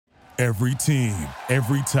Every team,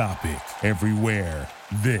 every topic, everywhere.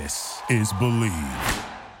 This is Believe.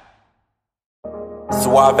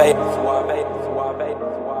 Suave.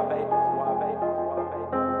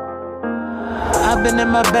 I've been in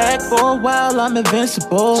my bag for a while, I'm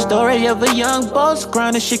invincible. Story of a young boss,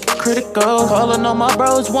 grinding shit get critical. Calling on my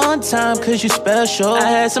bros one time, cause you special. I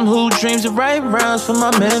had some hoop dreams of right rounds for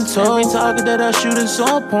my mentor. Every target that I shoot is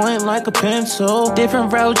on point like a pencil.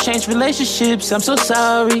 Different road, changed relationships, I'm so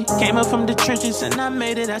sorry. Came up from the trenches and I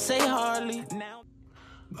made it, I say hardly. Now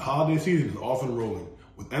The holiday season is off and rolling,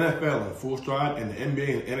 with NFL in full stride and the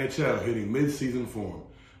NBA and NHL hitting mid-season form.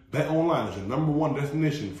 BetOnline is your number one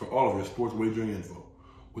destination for all of your sports wagering info.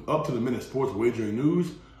 With up-to-the-minute sports wagering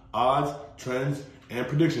news, odds, trends, and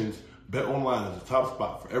predictions, BetOnline is the top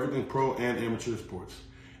spot for everything pro and amateur sports.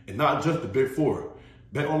 And not just the Big Four.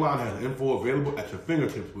 BetOnline has info available at your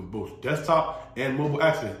fingertips with both desktop and mobile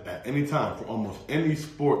access at any time for almost any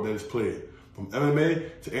sport that is played, from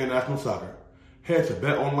MMA to international soccer. Head to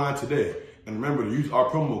BetOnline today and remember to use our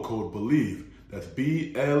promo code BELIEVE, that's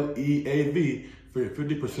BLEAV, for your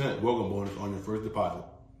 50% welcome bonus on your first deposit.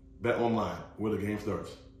 BetOnline, where the game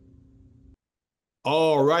starts.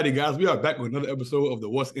 Alrighty, guys, we are back with another episode of the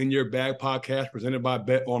What's in Your Bag podcast presented by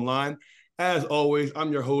BetOnline. As always,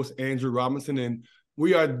 I'm your host, Andrew Robinson, and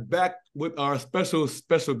we are back with our special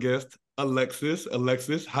guest, Alexis.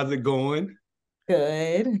 Alexis, how's it going?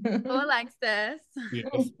 Good. Hello, Alexis.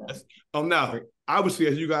 Yes. Now, obviously,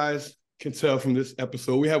 as you guys can tell from this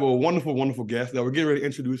episode, we have a wonderful guest that we're getting ready to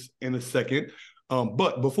introduce in a second.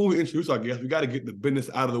 But before we introduce our guest, we got to get the business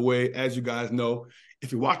out of the way. As you guys know,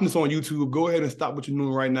 if you're watching this on YouTube, go ahead and stop what you're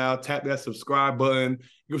doing right now. Tap that subscribe button.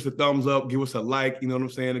 Give us a thumbs up. Give us a like. You know what I'm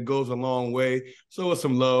saying? It goes a long way. Show us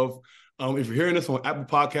some love. If you're hearing this on Apple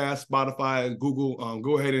Podcasts, Spotify, and Google,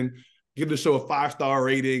 go ahead and give the show a 5-star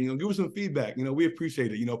rating and give us some feedback. You know, we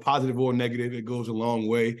appreciate it. Positive or negative, it goes a long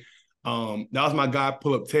way. That was my guy,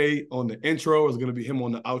 Pull Up Tay, on the intro. It's going to be him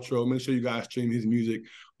on the outro. Make sure you guys stream his music,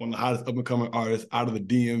 one of the hottest up-and-coming artists out of the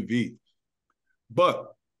DMV. But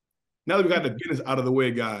now that we got the business out of the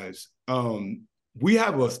way, guys, we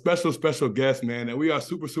have a special guest, man, that we are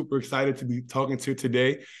super excited to be talking to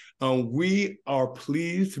today. We are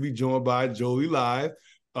pleased to be joined by Jolie Live,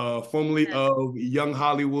 formerly of Young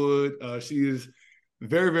Hollywood. She is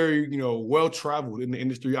very, well-traveled in the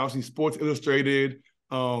industry. Obviously, Sports Illustrated.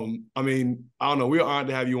 I don't know. We're honored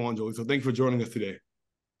to have you on, Jolie. So thank you for joining us today.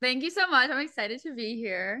 Thank you so much. I'm excited to be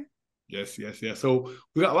here. Yes. So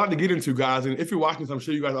we got a lot to get into, guys. And if you're watching this, I'm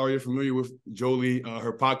sure you guys are already familiar with Jolie.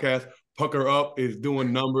 Her podcast, Pucker Up, is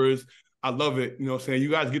doing numbers. I love it. You know what I'm saying? You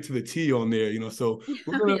guys get to the T on there, so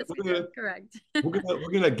we're correct.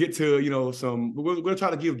 we're gonna get to, we're gonna try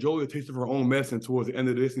to give Jolie a taste of her own medicine towards the end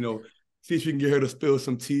of this, see if you can get her to spill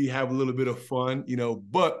some tea, have a little bit of fun,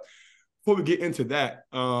 but before we get into that,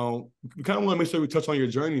 we kind of want to make sure we touch on your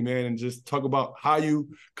journey, man, and just talk about how you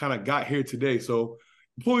kind of got here today. So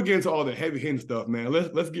before we get into all the heavy hitting stuff, man,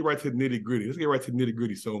 let's get right to the nitty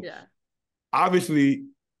gritty. So obviously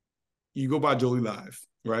you go by Jolie Live,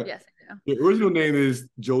 right? Yes, I do. The original name is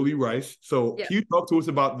Jolie Rice. So can you talk to us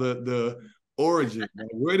about the origin?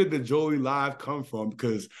 Where did the Jolie Live come from?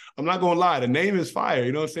 Because I'm not gonna lie, the name is fire.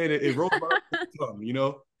 You know what I'm saying? It rolls off the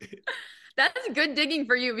tongue, That's good digging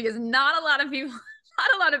for you because not a lot of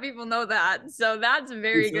people know that. So that's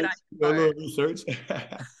very good. A little research.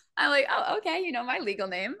 I'm like, oh, okay, my legal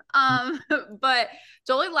name. But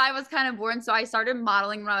Jolie Live was kind of born. So I started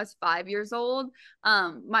modeling when I was 5 years old.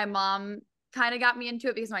 My mom kind of got me into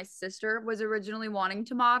it because my sister was originally wanting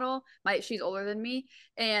to model. She's older than me,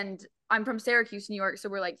 and I'm from Syracuse, New York, so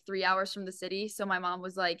we're like 3 hours from the city. So my mom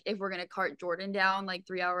was like, if we're gonna cart Jordan down like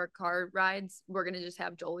 3-hour car rides, we're gonna just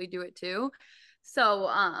have Jolie do it too. So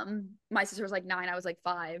my sister was like 9, I was like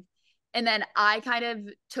 5. And then I kind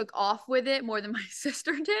of took off with it more than my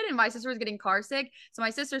sister did. And my sister was getting car sick. So my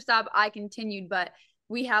sister stopped, I continued, but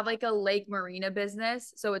we have like a lake marina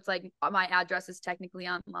business. So it's like my address is technically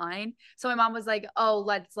online. So my mom was like, oh,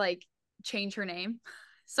 let's like change her name.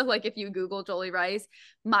 So like if you Google Jolie Rice,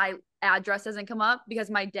 my address doesn't come up because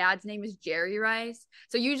my dad's name is Jerry Rice.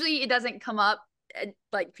 So usually it doesn't come up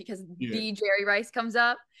because the Jerry Rice comes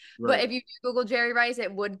up. Right. But if you Google Jerry Rice,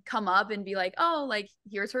 it would come up and be like, oh, like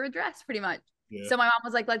here's her address pretty much. Yeah. So my mom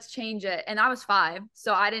was like, let's change it. And I was 5.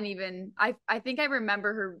 So I didn't even, I think I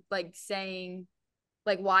remember her like saying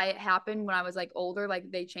like why it happened when I was like older, like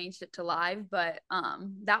they changed it to Live. But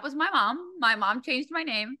that was my mom. My mom changed my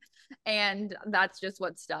name and that's just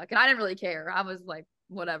what stuck. And I didn't really care. I was like,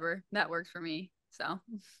 whatever, that works for me. So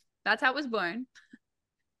that's how it was born.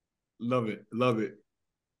 Love it.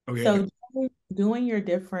 Okay. So doing your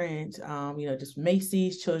different, just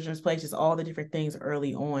Macy's, Children's Places, all the different things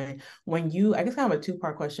early on, when you, I guess kind of a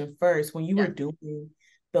two-part question first, when you were doing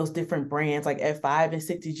those different brands, like at 5 and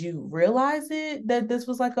 6, did you realize that this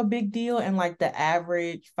was like a big deal? And like the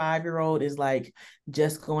average 5-year-old is like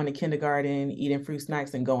just going to kindergarten, eating fruit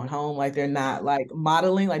snacks and going home. Like they're not like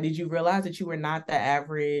modeling. Like, did you realize that you were not the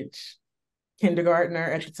average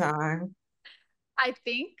kindergartner at the time? I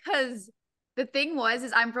think because the thing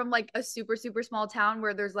is I'm from like a super, super small town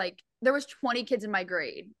where there was 20 kids in my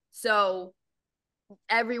grade. So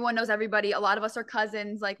everyone knows everybody. A lot of us are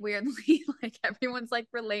cousins, like weirdly, like everyone's like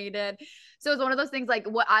related. So it's one of those things like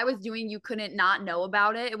what I was doing, you couldn't not know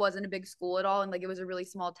about it. It wasn't a big school at all. And like it was a really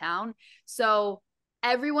small town. So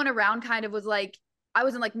everyone around kind of was like, I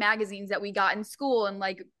was in like magazines that we got in school, and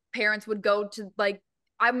like parents would go to like,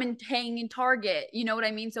 hanging in Target, you know what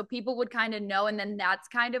I mean? So people would kind of know. And then that's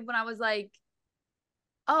kind of when I was like,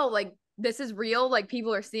 oh, like this is real. Like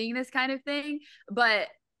people are seeing this kind of thing. But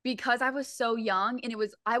because I was so young and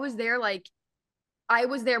I was there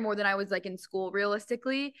more than I was like in school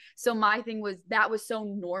realistically. So my thing was that was so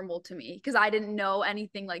normal to me because I didn't know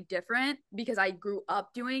anything like different because I grew up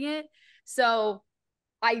doing it. So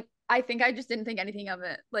I think I just didn't think anything of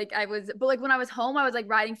it. But like when I was home, I was like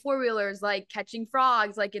riding 4-wheelers, like catching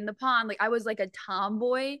frogs, like in the pond. Like I was like a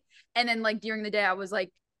tomboy. And then like during the day, I was like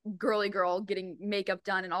girly girl getting makeup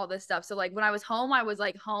done and all this stuff. So like when I was home, I was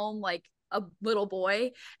like home, like a little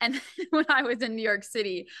boy. And then when I was in New York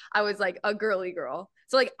City, I was like a girly girl.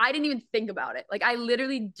 So like I didn't even think about it. Like I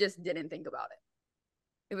literally just didn't think about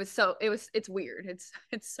it. It's weird. It's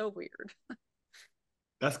so weird.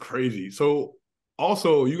 That's crazy. So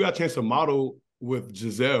also you got a chance to model with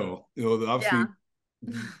Giselle, obviously.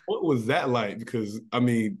 What was that like? Because I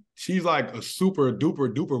mean, she's like a super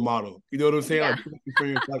duper duper model. You know what I'm saying? Yeah. Like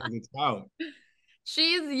experience like as a child.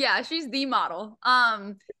 She's the model.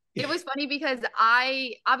 It was funny because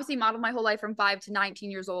I obviously modeled my whole life from 5 to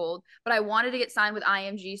 19 years old, but I wanted to get signed with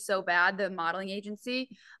IMG so bad, the modeling agency.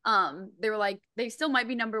 They were like, they still might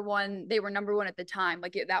be number one. They were number one at the time.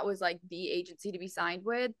 Like that was like the agency to be signed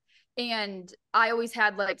with. And I always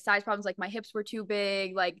had like size problems. Like my hips were too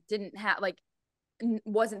big, like didn't have like,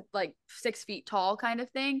 wasn't like 6 feet tall kind of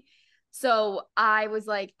thing. So I was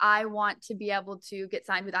like, I want to be able to get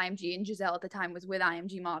signed with IMG, and Giselle at the time was with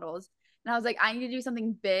IMG Models. And I was like, I need to do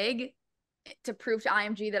something big to prove to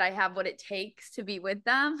IMG that I have what it takes to be with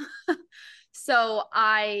them. So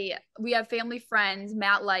we have family friends,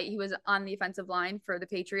 Matt Light, he was on the offensive line for the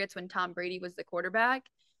Patriots when Tom Brady was the quarterback.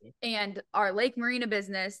 And our Lake Marina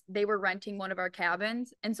business, they were renting one of our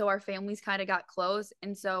cabins. And so our families kind of got close.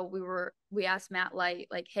 And so we asked Matt Light,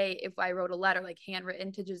 like, hey, if I wrote a letter, like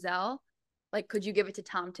handwritten to Giselle, like, could you give it to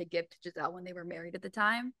Tom to give to Giselle when they were married at the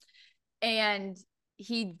time? And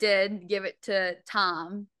he did give it to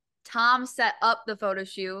Tom. Tom set up the photo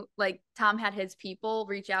shoot. Like Tom had his people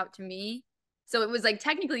reach out to me. So it was like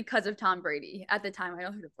technically because of Tom Brady at the time. I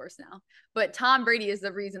know he's divorced now, but Tom Brady is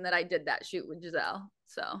the reason that I did that shoot with Giselle.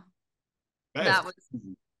 So that was,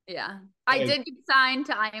 yeah. I did get signed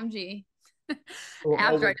to IMG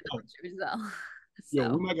after I did the shoot with Giselle. So.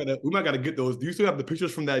 Yo, we might gotta get those. Do you still have the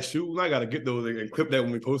pictures from that shoot? We might gotta get those and clip that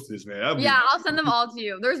when we post this, man. Yeah, I'll send them all to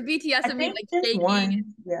you. There's BTS of me like shaking,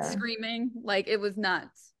 screaming, like it was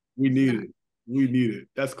nuts. We need it.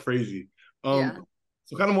 That's crazy.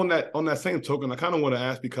 So kind of on that same token, I kind of want to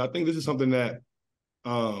ask, because I think this is something that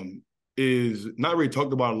is not really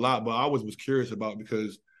talked about a lot, but I always was curious about,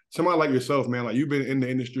 because somebody like yourself, man, like you've been in the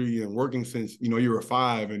industry and working since you were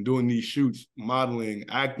 5 and doing these shoots, modeling,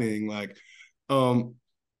 acting, like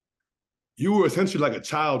you were essentially like a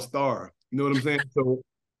child star. You know what I'm saying? So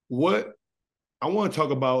I want to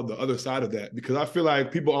talk about the other side of that, because I feel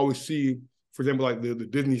like people always see, for example, like the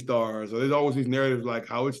Disney stars, or there's always these narratives like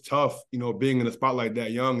how it's tough, being in the spotlight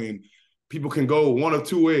that young, and people can go one of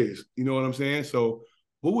two ways. You know what I'm saying? So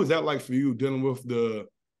what was that like for you, dealing with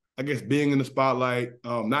being in the spotlight,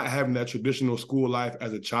 not having that traditional school life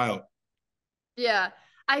as a child? Yeah,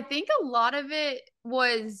 I think a lot of it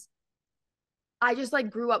was, I just like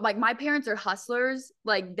grew up, like my parents are hustlers.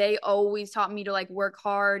 Like they always taught me to like work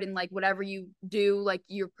hard, and like whatever you do, like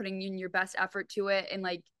you're putting in your best effort to it. And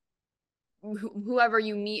like whoever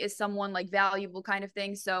you meet is someone like valuable kind of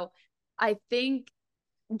thing. So I think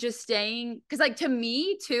just staying, because like to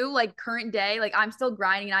me too, like current day, like I'm still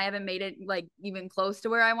grinding and I haven't made it like even close to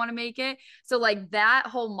where I want to make it. So like that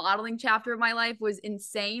whole modeling chapter of my life was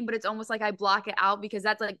insane, but it's almost like I block it out because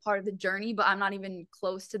that's like part of the journey, but I'm not even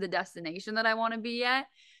close to the destination that I want to be at.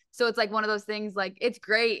 So it's like one of those things, like it's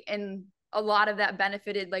great and a lot of that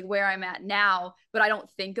benefited like where I'm at now, but I don't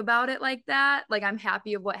think about it like that. Like I'm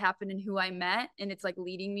happy of what happened and who I met, and it's like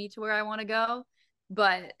leading me to where I want to go.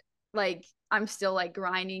 But like I'm still like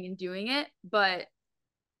grinding and doing it, but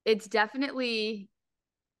it's definitely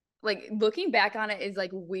like looking back on it is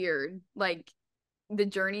like weird, like the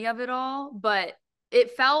journey of it all, but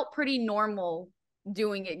it felt pretty normal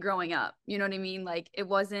doing it growing up. You know what I mean? Like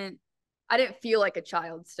I didn't feel like a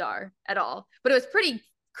child star at all, but it was pretty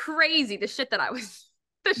crazy the shit that I was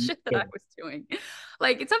doing.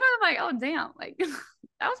 Like sometimes I'm like, oh damn, like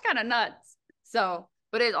that was kind of nuts. So,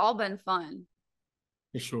 but it's all been fun.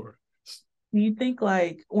 For sure. Do you think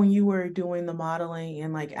like when you were doing the modeling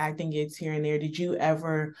and like acting gigs here and there, did you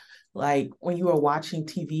ever like when you were watching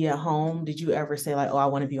TV at home, did you ever say like, oh, I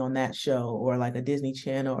want to be on that show or like a Disney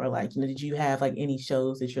Channel or like, did you have like any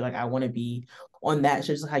shows that you're like, I want to be on that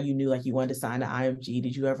show, just like how you knew like you wanted to sign to IMG?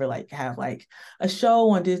 Did you ever like have like a show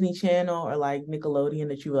on Disney Channel or like Nickelodeon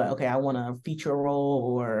that you were like, okay, I want a feature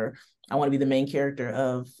role or I want to be the main character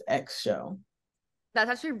of X show? That's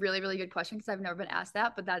actually a really, really good question because I've never been asked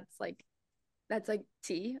that, but that's like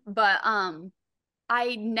tea. But I'm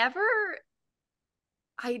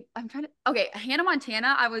trying to, okay, Hannah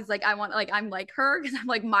Montana, I was like, I'm like her because I'm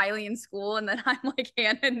like Miley in school, and then I'm like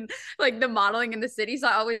Hannah and like the modeling in the city. So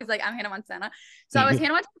I always like, I'm Hannah Montana. So I was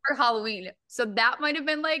Hannah Montana for Halloween. So that might have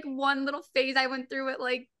been like one little phase I went through at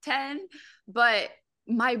like 10. But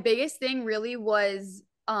my biggest thing really was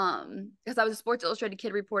because I was a Sports Illustrated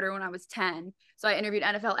kid reporter when I was 10. So I interviewed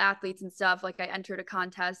NFL athletes and stuff. Like I entered a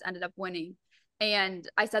contest, ended up winning. And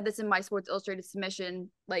I said this in my Sports Illustrated submission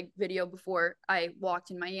like video before I walked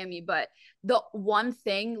in Miami, but the one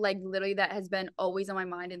thing like literally that has been always on my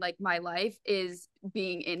mind in like my life is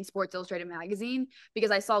being in Sports Illustrated magazine, because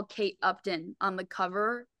I saw Kate Upton on the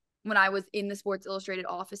cover when I was in the Sports Illustrated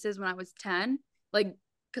offices when I was 10, like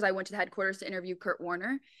because I went to the headquarters to interview Kurt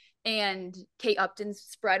Warner, and Kate Upton's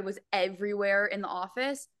spread was everywhere in the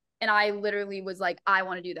office. And I literally was like, I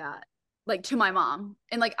want to do that, like to my mom.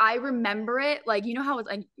 And like I remember it, like you know how it's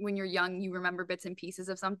like when you're young you remember bits and pieces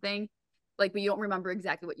of something, like but you don't remember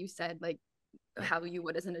exactly what you said like how you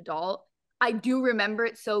would as an adult. I do remember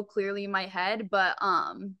it so clearly in my head, but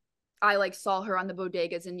I like saw her on the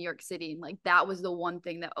bodegas in New York City, and like that was the one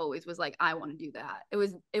thing that always was like I want to do that. It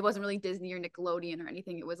wasn't really Disney or Nickelodeon or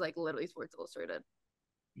anything, it was like literally Sports Illustrated.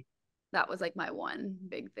 That was like my one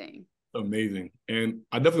big thing. Amazing. And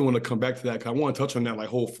I definitely want to come back to that because I want to touch on that like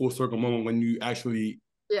whole full circle moment when you actually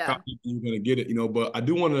you're going to get it, but I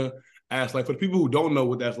do want to ask, like, for the people who don't know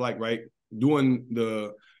what that's like, right? Doing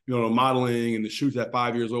the, the modeling and the shoots at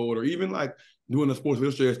 5 years old, or even like doing the Sports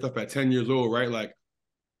Illustrated stuff at 10 years old, right? Like,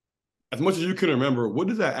 as much as you can remember, what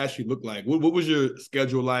does that actually look like? What was your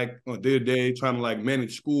schedule like on day to day, trying to like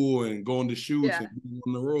manage school and going to shoots and being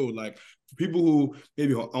on the road? Like, for people who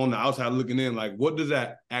maybe on the outside looking in, like, what does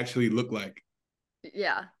that actually look like?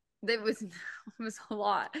 Yeah, it was a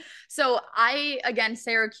lot. So again,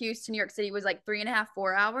 Syracuse to New York City was like 3.5,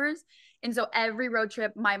 4 hours. And so every road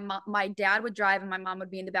trip, my dad would drive and my mom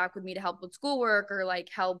would be in the back with me to help with schoolwork or like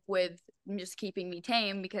help with just keeping me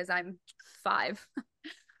tame because I'm 5.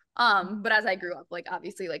 But as I grew up, like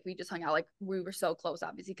obviously like we just hung out, like we were so close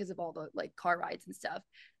obviously because of all the like car rides and stuff.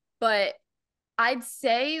 But I'd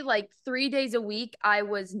say like 3 days a week I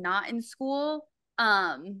was not in school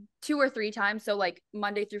 2 or 3 times. So like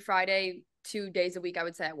Monday through Friday, 2 days a week I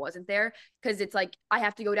would say I wasn't there, because it's like I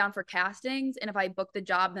have to go down for castings, and if I book the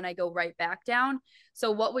job then I go right back down.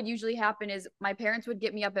 So what would usually happen is my parents would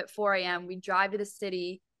get me up at 4 a.m. We'd drive to the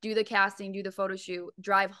city, do the casting, do the photo shoot,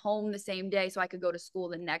 drive home the same day so I could go to school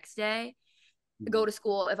the next day. Go to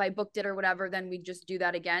school, if I booked it or whatever, then we'd just do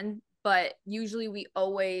that again. But usually we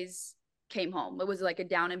always came home. It was like a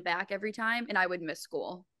down and back every time, and I would miss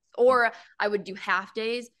school. Or I would do half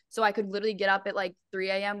days, so I could literally get up at like 3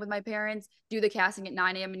 a.m. with my parents, do the casting at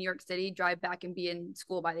 9 a.m. in New York City, drive back and be in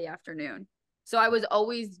school by the afternoon. So I was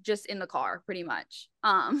always just in the car pretty much.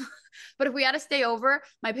 But if we had to stay over,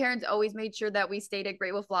 my parents always made sure that we stayed at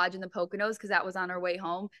Great Wolf Lodge in the Poconos because that was on our way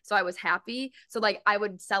home. So I was happy. So like I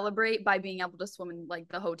would celebrate by being able to swim in like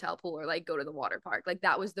the hotel pool or like go to the water park. Like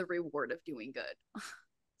that was the reward of doing good.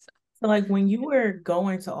 So like when you were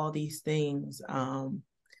going to all these things,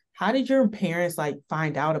 how did your parents like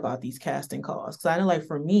find out about these casting calls? Because I know like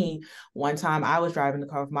for me, one time I was driving the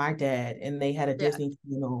car with my dad and they had a Disney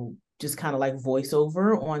Channel just kind of like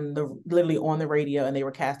voiceover literally on the radio, and they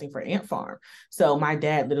were casting for Ant Farm. So my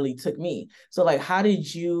dad literally took me. So like, how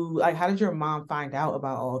did your mom find out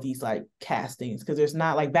about all these like castings? Because there's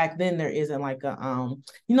not like, back then there isn't like a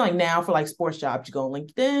like now for like sports jobs, you go on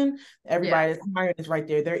LinkedIn, everybody that's hiring is right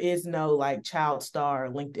there. There is no like child star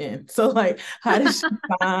LinkedIn. So like, how did she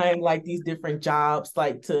find like these different jobs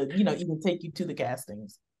like to, even take you to the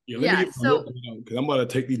castings? Yeah, let me get my notes down, because I'm gonna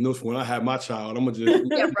take these notes for when I have my child. I'm gonna just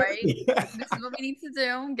yeah, right. This is what we need to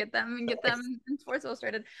do. Get them in Sports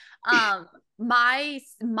Illustrated. My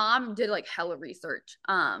mom did like hella research,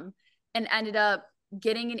 and ended up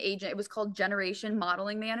getting an agent. It was called Generation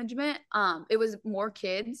Modeling Management. It was more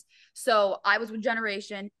kids. So I was with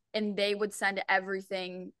Generation, and they would send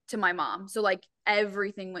everything to my mom. So like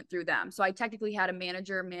everything went through them. So I technically had a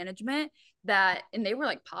management and they were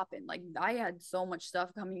like popping. Like I had so much stuff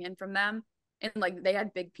coming in from them, and like they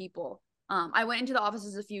had big people. I went into the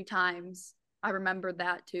offices a few times. I remember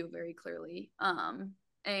that too very clearly.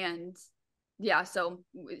 And yeah, so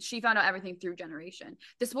she found out everything through Generation.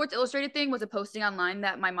 The Sports Illustrated thing was a posting online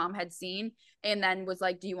that my mom had seen, and then was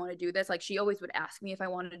like, do you want to do this? Like, she always would ask me if I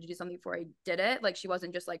wanted to do something before I did it. Like, she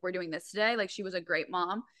wasn't just like, we're doing this today. Like, she was a great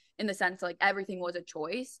mom in the sense like everything was a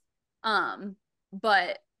choice.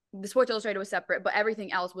 But the Sports Illustrated was separate, but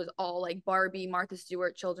everything else was all like Barbie, Martha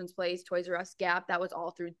Stewart, Children's Place, Toys R Us, Gap. That was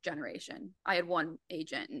all through Generation. I had one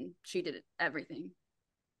agent, and she did everything.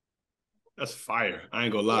 That's fire. I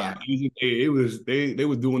ain't gonna lie. Yeah. They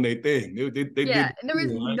was doing their thing. They did. And there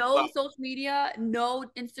was no social media, no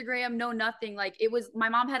Instagram, no nothing. Like, it was, my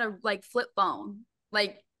mom had a like flip phone.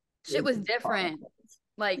 Like, shit was different.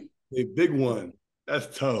 Like a big one.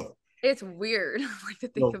 That's tough. It's weird like to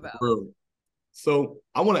think about. So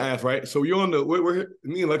I want to ask, right? So you're on we're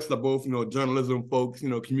me and Lex are both, journalism folks,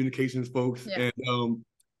 communications folks, and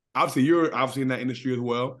obviously you're in that industry as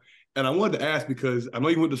well. And I wanted to ask, because I know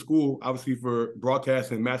you went to school, obviously, for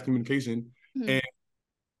broadcast and mass communication. Mm-hmm. And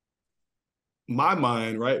my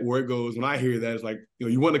mind, right, where it goes when I hear that is like,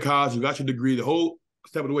 you went to college, you got your degree, the whole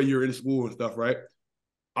step of the way you're in school and stuff, right?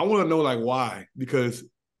 I want to know, like, why? Because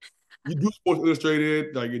you do Sports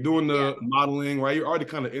Illustrated, like, you're doing the modeling, right? You're already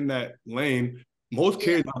kind of in that lane. Most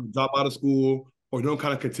kids drop out of school or don't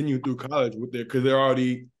kind of continue through college because they're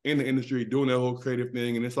already in the industry doing their whole creative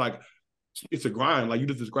thing. And it's like, it's a grind. Like you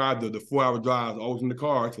just described, the 4-hour drives, always in the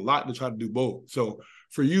car. It's a lot to try to do both. So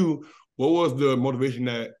for you, what was the motivation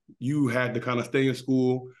that you had to kind of stay in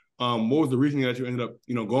school? What was the reason that you ended up,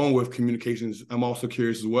 going with communications? I'm also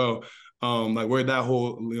curious as well. Like where did that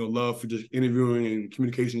whole, love for just interviewing and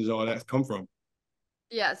communications and all that come from?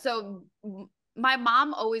 Yeah. So my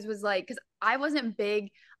mom always was like, because I wasn't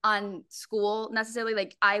big on school necessarily.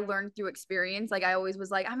 Like I learned through experience. Like I always was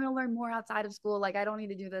like, I'm going to learn more outside of school. Like I don't need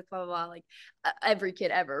to do this, blah, blah, blah. Like every kid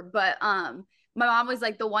ever. But my mom was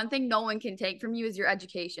like, the one thing no one can take from you is your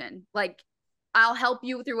education. Like I'll help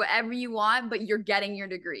you through whatever you want, but you're getting your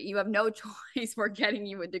degree. You have no choice. We're getting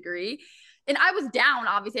you a degree. And I was down,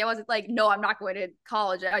 obviously. I wasn't like, no, I'm not going to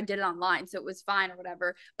college. I did it online, so it was fine or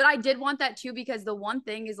whatever. But I did want that too, because the one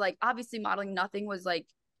thing is like, obviously modeling, nothing was like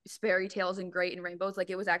fairy tales and great and rainbows. Like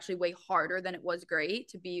it was actually way harder than it was great,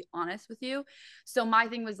 to be honest with you. So my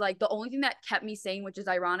thing was like, the only thing that kept me sane, which is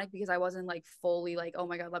ironic because I wasn't like fully like, oh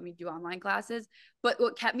my God, let me do online classes. But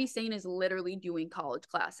what kept me sane is literally doing college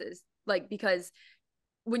classes. Like, because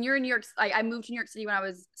when you're in New York, I moved to New York City when I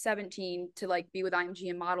was 17 to like be with IMG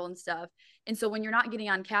and model and stuff. And so when you're not getting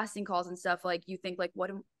on casting calls and stuff, like you think like,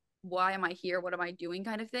 why am I here? What am I doing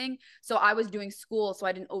kind of thing? So I was doing school, so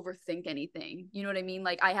I didn't overthink anything. You know what I mean?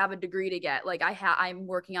 Like I have a degree to get, like I'm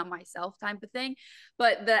working on myself type of thing.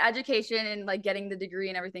 But the education and like getting the degree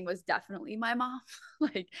and everything was definitely my mom,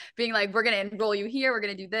 like being like, we're going to enroll you here. We're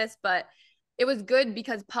going to do this. But it was good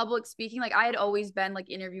because public speaking, like I had always been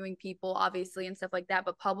like interviewing people, obviously, and stuff like that.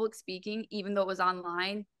 But public speaking, even though it was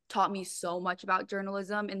online, taught me so much about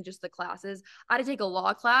journalism and just the classes. I had to take a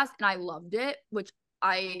law class and I loved it, which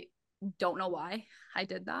I don't know why I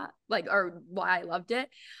did that, like, or why I loved it.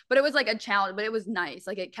 But it was like a challenge, but it was nice.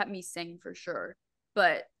 Like it kept me sane for sure.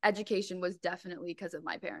 But education was definitely because of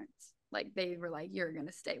my parents. Like they were like, you're going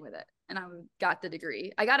to stay with it. And I got the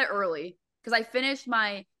degree. I got it early because I finished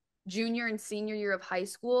my junior and senior year of high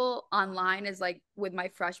school online as like with my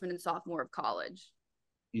freshman and sophomore of college.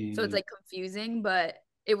 So it's like confusing, but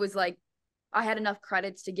it was like I had enough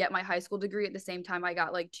credits to get my high school degree at the same time I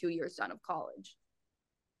got like 2 years done of college.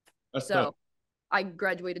 That's so tough. I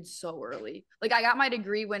graduated so early. Like I got my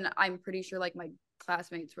degree when I'm pretty sure like my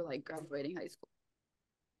classmates were like graduating high school.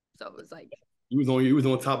 So it was like you was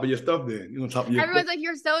on top of your stuff then. You on top of your everyone's stuff. Like,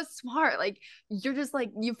 you're so smart. Like you're just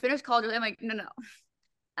like, you finished college. I'm like, no.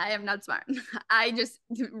 I am not smart. I just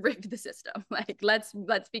rigged the system. Like, let's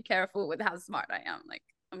be careful with how smart I am. Like,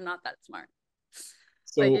 I'm not that smart.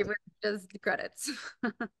 So like, it was just credits.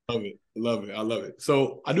 love it, love it, I love it.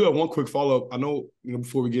 So I do have one quick follow up. I know,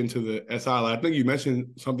 before we get into the SI, I think you mentioned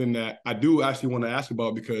something that I do actually want to ask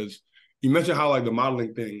about, because you mentioned how like the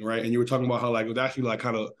modeling thing, right? And you were talking about how like it was actually like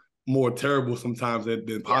kind of more terrible sometimes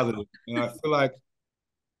than positive. Yeah. And I feel like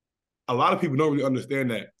a lot of people don't really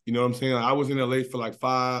understand that. You know what I'm saying? I was in LA for like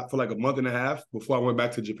a month and a half before I went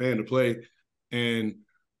back to Japan to play. And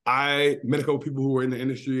I met a couple people who were in the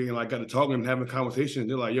industry and like got to talking and having conversations.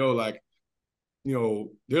 They're like, yo, like, there's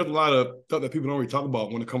a lot of stuff that people don't really talk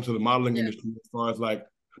about when it comes to the modeling industry, as far as like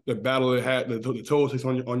the battle it had, the toll it takes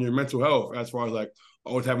on your mental health, as far as like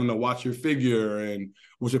always having to watch your figure and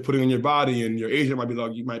what you're putting on your body. And your agent might be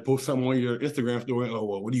like, you might post something on your Instagram story. Oh,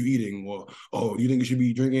 well, what are you eating? Well, oh, you think you should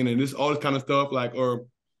be drinking, and all this kind of stuff. Like, or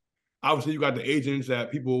obviously you got the agents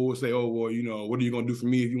that people will say, oh, well, what are you going to do for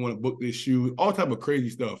me if you want to book this shoe? All type of crazy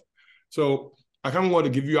stuff. So I kind of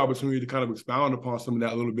wanted to give you opportunity to kind of expound upon some of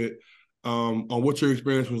that a little bit, on what your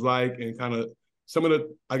experience was like, and kind of some of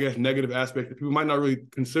the, I guess, negative aspects that people might not really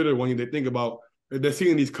consider when they think about, they're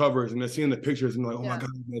seeing these covers and they're seeing the pictures and like, oh my God,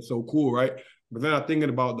 that's so cool, right? But then I'm thinking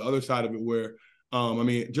about the other side of it where, I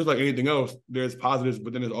mean, just like anything else, there's positives,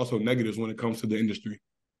 but then there's also negatives when it comes to the industry.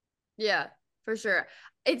 Yeah, for sure.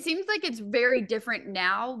 It seems like it's very different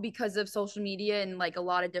now because of social media and like a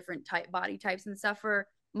lot of different body types and stuff for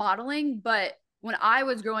modeling. But when I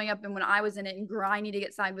was growing up and when I was in it and grinding to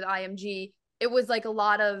get signed with IMG, it was like it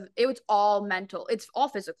was all mental. It's all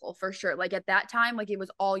physical for sure. Like at that time, like it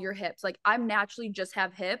was all your hips. Like I'm naturally just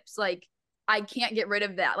have hips. Like I can't get rid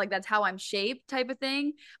of that. Like that's how I'm shaped type of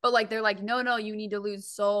thing. But like, they're like, no, you need to lose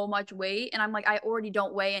so much weight. And I'm like, I already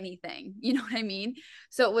don't weigh anything. You know what I mean?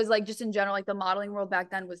 So it was like, just in general, like the modeling world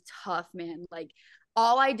back then was tough, man. Like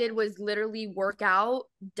all I did was literally work out,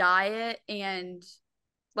 diet, and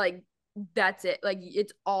like, that's it. Like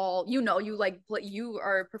it's all, you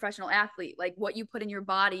are a professional athlete. Like what you put in your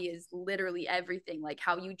body is literally everything. Like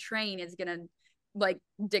how you train is going to like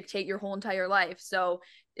dictate your whole entire life. So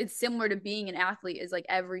it's similar to being an athlete, is like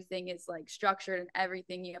everything is like structured and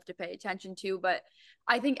everything you have to pay attention to. But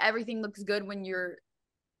I think everything looks good when you're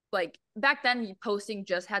like, back then posting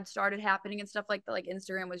just had started happening and stuff like that. Like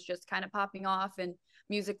Instagram was just kind of popping off and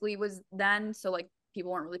Musical.ly was then. So like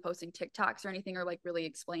people weren't really posting TikToks or anything or like really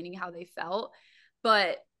explaining how they felt.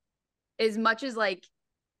 But as much as like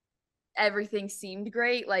everything seemed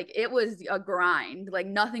great, like it was a grind. Like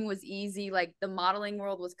nothing was easy. Like the modeling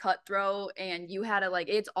world was cutthroat and you had to like,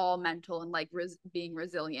 it's all mental and like being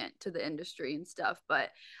resilient to the industry and stuff.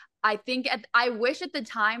 But I think I wish at the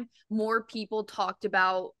time more people talked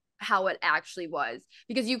about how it actually was,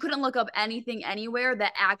 because you couldn't look up anything anywhere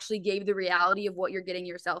that actually gave the reality of what you're getting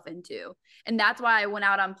yourself into. And that's why I went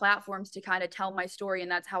out on platforms to kind of tell my story.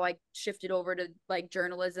 And that's how I shifted over to like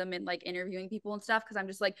journalism and like interviewing people and stuff. Cause I'm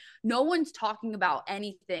just like, no one's talking about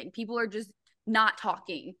anything. People are just not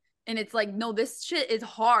talking. And it's like, no, this shit is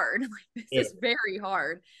hard. Like this is very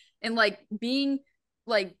hard. And like being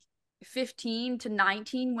like 15 to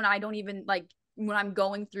 19, when I don't even like, when I'm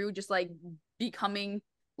going through just like becoming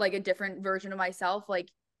like a different version of myself, like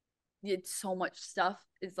it's so much stuff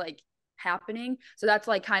is like happening. So that's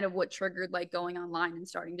like kind of what triggered like going online and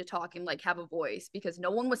starting to talk and like have a voice, because no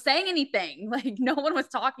one was saying anything. Like no one was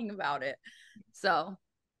talking about it. So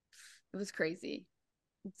it was crazy.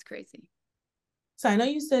 It's crazy. So I know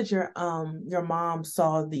you said your mom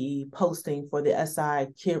saw the posting for the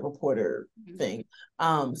SI Kid Reporter thing.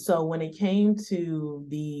 So when it came to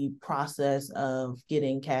the process of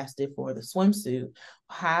getting casted for the swimsuit,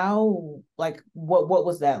 how, like, what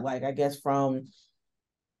was that like? I guess from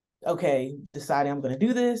okay, deciding I'm going to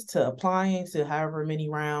do this to applying to however many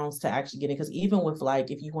rounds to actually getting, because even with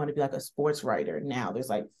like, if you want to be like a sports writer now, there's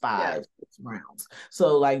like 5 rounds.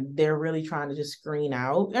 So like, they're really trying to just screen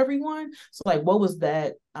out everyone. So like, what was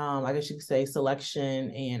that, I guess you could say,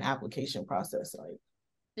 selection and application process like?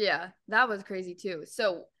 Yeah, that was crazy too.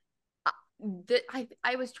 So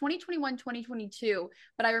I was 2021, 2022,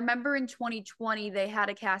 but I remember in 2020 they had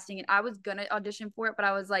a casting and I was gonna audition for it, but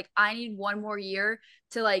I was like, I need one more year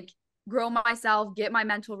to like grow myself, get my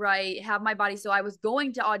mental right, have my body. So I was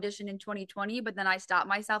going to audition in 2020, but then I stopped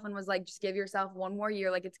myself and was like, just give yourself one more year,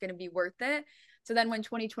 like it's gonna be worth it. So then when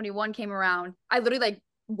 2021 came around, I literally like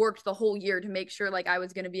worked the whole year to make sure like I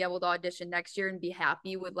was going to be able to audition next year and be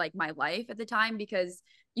happy with like my life at the time, because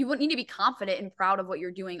you wouldn't need to be confident and proud of what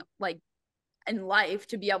you're doing like in life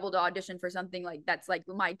to be able to audition for something like that's like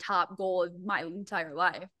my top goal of my entire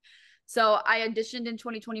life. So I auditioned in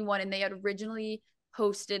 2021 and they had originally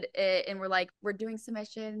posted it and were like, we're doing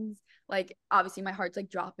submissions. Like, obviously my heart's like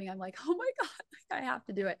dropping. I'm like, oh my God, I have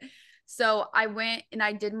to do it. So I went and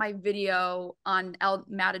I did my video on El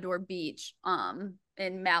Matador Beach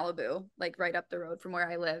in Malibu, like right up the road from where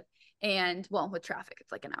I live. And well, with traffic,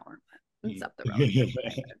 it's like an hour, but it's up the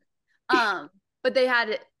road. But they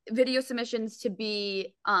had video submissions to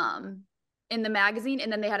be in the magazine,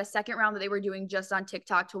 and then they had a second round that they were doing just on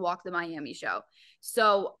TikTok to walk the Miami show.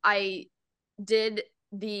 So I did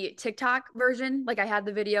the TikTok version, like I had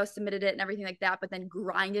the video, submitted it and everything like that, but then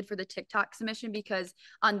grinded for the TikTok submission because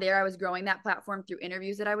on there I was growing that platform through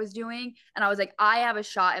interviews that I was doing, and I was like, I have a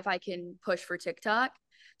shot if I can push for TikTok.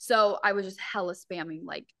 So I was just hella spamming,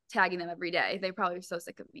 like tagging them every day. They probably were so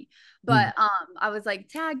sick of me, but I was like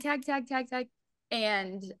tag,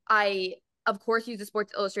 and I of course use the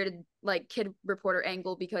Sports Illustrated like kid reporter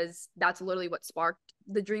angle because that's literally what sparked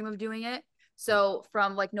the dream of doing it. So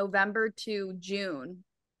from like November to June,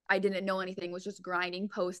 I didn't know anything, was just grinding,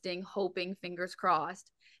 posting, hoping, fingers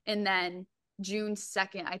crossed. And then June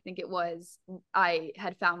 2nd, I think it was, I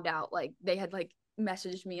had found out, like they had like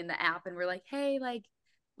messaged me in the app and were like, hey, like,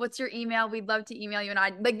 what's your email? We'd love to email you. And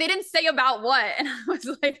I like, they didn't say about what. And I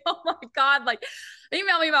was like, oh my God, like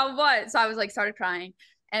email me about what? So I was like, started crying.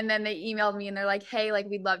 And then they emailed me and they're like, hey, like,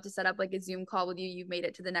 we'd love to set up like a Zoom call with you. You've made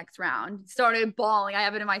it to the next round. Started bawling. I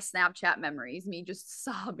have it in my Snapchat memories, me just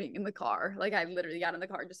sobbing in the car. Like I literally got in the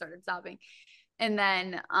car and just started sobbing. And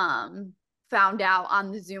then found out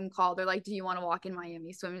on the Zoom call, they're like, do you want to walk in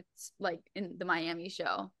Miami swim? It's like in the Miami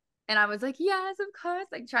show. And I was like, yes, of course.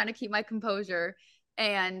 Like trying to keep my composure.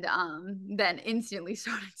 And then instantly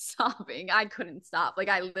started sobbing. I couldn't stop. Like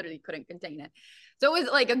I literally couldn't contain it. So it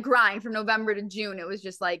was like a grind from November to June. It was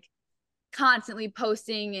just like constantly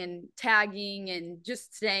posting and tagging and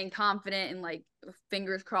just staying confident and like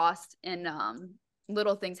fingers crossed, and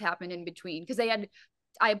little things happened in between because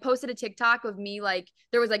I posted a TikTok of me, like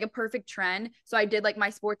there was like a perfect trend. So I did like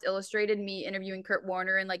my Sports Illustrated, me interviewing Kurt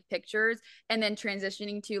Warner and like pictures, and then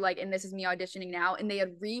transitioning to like, and this is me auditioning now. And they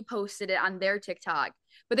had reposted it on their TikTok,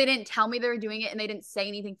 but they didn't tell me they were doing it and they didn't say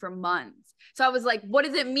anything for months. So I was like, what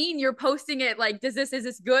does it mean you're posting it? Like, is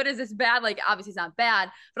this good? Is this bad? Like, obviously it's not bad,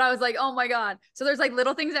 but I was like, oh my God. So there's like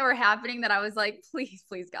little things that were happening that I was like, please,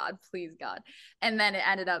 God, please God. And then it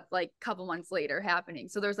ended up like a couple months later happening.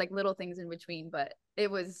 So there's like little things in between, but it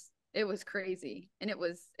was crazy and it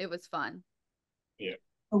was fun. Yeah.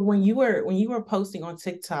 When you were posting on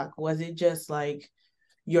TikTok, was it just like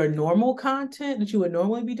your normal content that you would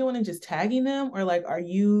normally be doing and just tagging them, or like are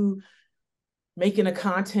you making a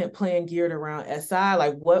content plan geared around SI?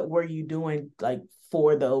 Like what were you doing like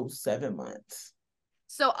for those 7 months?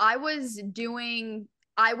 So I went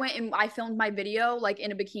and I filmed my video like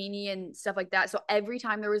in a bikini and stuff like that. So every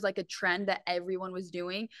time there was like a trend that everyone was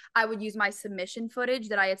doing, I would use my submission footage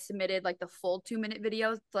that I had submitted, like the full 2-minute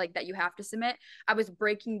videos like that you have to submit. I was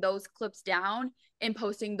breaking those clips down and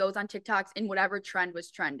posting those on TikToks in whatever trend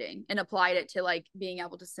was trending and applied it to like being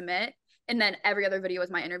able to submit. And then every other video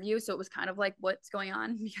was my interview. So it was kind of like, what's going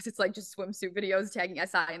on? Because it's like just swimsuit videos tagging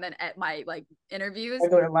SI and then at my like interviews.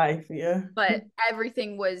 Regular life, yeah. But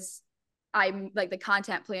everything was, like the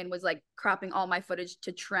content plan was like cropping all my footage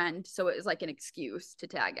to trend. So it was like an excuse to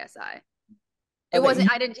tag SI. It wasn't,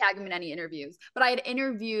 I didn't tag them in any interviews, but I had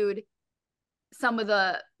interviewed some of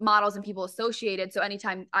the models and people associated. So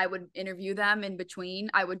anytime I would interview them in between,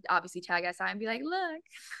 I would obviously tag SI and be like,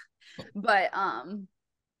 look, but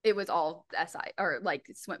it was all SI or like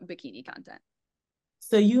swim bikini content.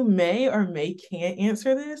 So you may or may can't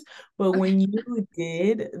answer this, but okay. When you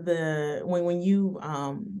did when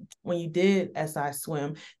you did SI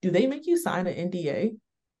Swim, do they make you sign an NDA?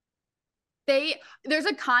 There's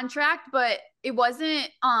a contract, but it wasn't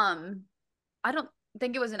I don't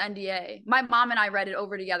think it was an NDA. My mom and I read it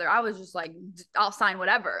over together. I was just like, I'll sign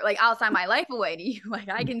whatever. Like I'll sign my life away to you. Like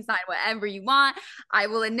I can sign whatever you want. I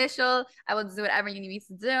will do whatever you need me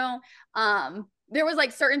to do. There was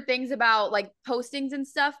like certain things about like postings and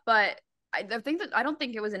stuff, but I don't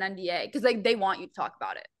think it was an NDA because like they want you to talk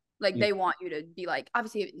about it. Like they want you to be like,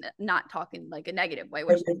 obviously not talking like a negative way,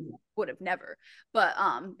 which would have never, but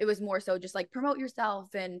it was more so just like promote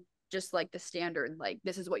yourself and just like the standard, like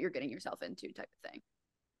this is what you're getting yourself into type of thing.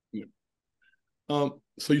 Yeah.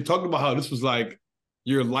 So you talked about how this was like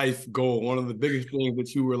your life goal, one of the biggest things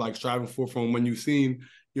that you were like striving for from when you seen,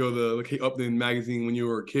 the Kate Upton magazine when you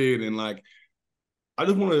were a kid. And like, I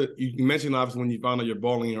just want to, you mentioned obviously when you found out you're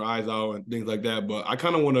bawling your eyes out and things like that, but I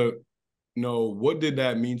kind of want to know, what did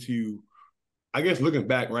that mean to you? I guess looking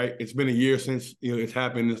back, right? It's been a year since, it's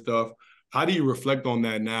happened and stuff. How do you reflect on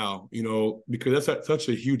that now? Because that's such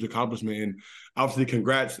a huge accomplishment, and obviously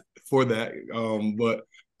congrats for that. But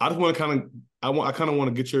I just want to I kind of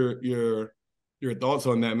want to get your thoughts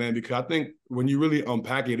on that, man, because I think when you really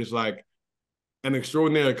unpack it, it's like an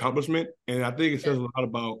extraordinary accomplishment, and I think it says a lot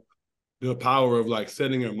about the power of like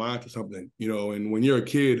setting your mind to something, you know, and when you're a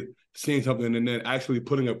kid, seeing something and then actually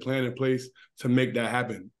putting a plan in place to make that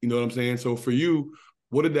happen. You know what I'm saying? So for you,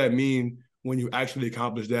 what did that mean when you actually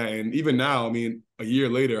accomplished that? And even now, I mean, a year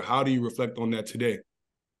later, how do you reflect on that today?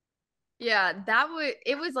 Yeah,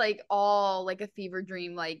 it was like all like a fever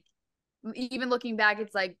dream. Like even looking back,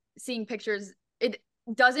 it's like seeing pictures,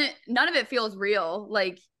 none of it feels real.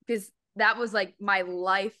 Like, because that was like my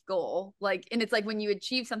life goal. Like, and it's like when you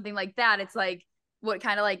achieve something like that, it's like, what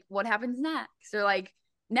kind of like, what happens next? Or like,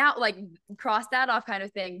 now, like, cross that off kind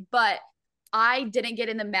of thing. But I didn't get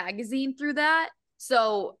in the magazine through that.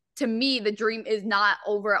 So to me, the dream is not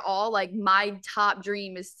over at all. Like, my top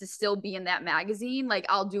dream is to still be in that magazine. Like,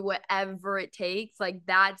 I'll do whatever it takes. Like,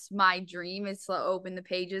 that's my dream, is to open the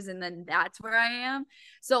pages and then that's where I am.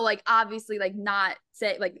 So like, obviously, like, not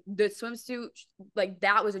say like the swimsuit, like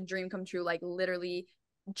that was a dream come true. Like, literally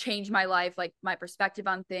changed my life, like my perspective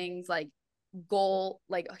on things, like goal,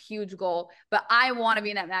 like a huge goal. But I want to be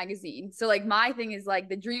in that magazine. So like, my thing is like,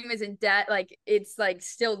 the dream isn't dead. Like, it's like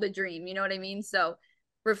still the dream, you know what I mean? So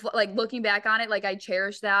like looking back on it, like I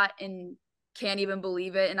cherish that and can't even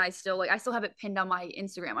believe it. And I still have it pinned on my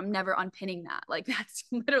Instagram. I'm never unpinning that. Like, that's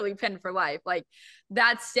literally pinned for life. Like,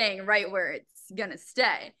 that's staying right where it's gonna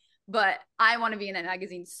stay. But I want to be in that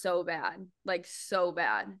magazine so bad, like so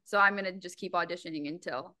bad. So I'm gonna just keep auditioning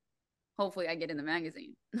until hopefully I get in the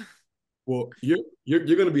magazine. Well, you're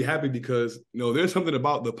going to be happy because, you know, there's something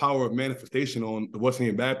about the power of manifestation on the What's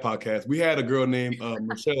in Bad podcast. We had a girl named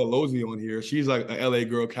Michelle Alozzi on here. She's like a LA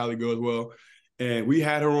girl, Cali girl as well. And we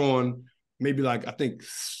had her on maybe like, I think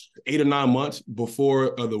 8 or 9 months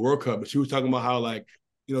before the World Cup. But she was talking about how, like,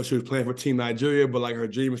 you know, she was playing for Team Nigeria, but like her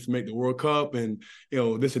dream is to make the World Cup and, you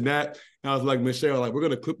know, this and that. And I was like, Michelle, like, we're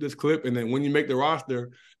going to clip this clip. And then when you make the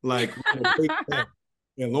roster, like,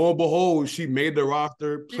 and lo and behold, she made the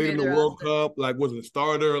roster, played in the World Cup, like was a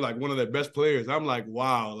starter, like one of their best players. I'm like,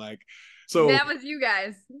 wow, like, so that was you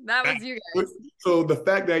guys. That was you guys. So the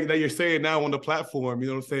fact that you're saying now on the platform, you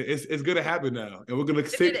know what I'm saying, it's gonna happen now, and we're gonna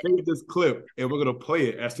save this clip and we're gonna play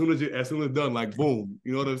it as soon as it's done, like boom,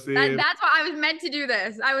 you know what I'm saying? That's why I was meant to do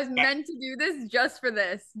this. I was meant to do this just for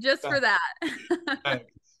this, just for that.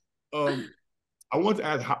 I want to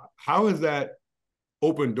ask, how is that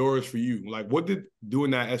open doors for you? Like, what did doing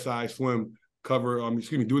that SI swim cover,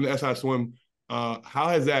 doing the SI swim, how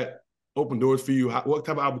has that opened doors for you? What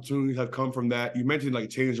type of opportunities have come from that? You mentioned like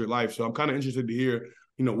changed your life. So I'm kind of interested to hear,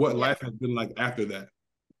 you know, what life has been like after that.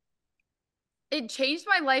 It changed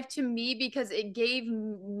my life to me because it gave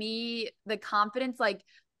me the confidence. Like,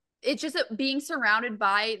 it's just being surrounded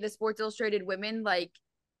by the Sports Illustrated women, like,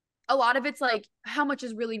 a lot of it's like, how much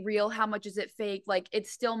is really real? How much is it fake? Like,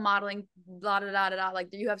 it's still modeling, blah, blah, blah, blah, blah. Like,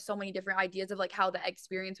 you have so many different ideas of like how the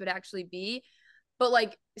experience would actually be. But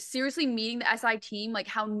like, seriously meeting the SI team, like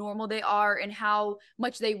how normal they are and how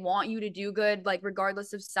much they want you to do good, like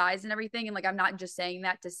regardless of size and everything. And like, I'm not just saying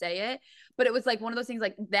that to say it, but it was like one of those things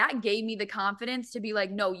like that gave me the confidence to be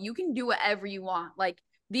like, no, you can do whatever you want. Like,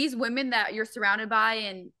 these women that you're surrounded by,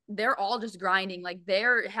 and they're all just grinding. Like, they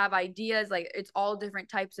have ideas, like it's all different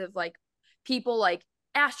types of like people, like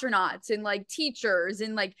astronauts and like teachers.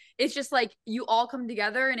 And like, it's just like you all come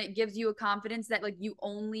together and it gives you a confidence that like you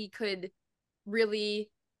only could really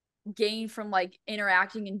gain from like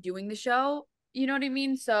interacting and doing the show. You know what I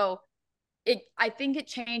mean? So I think it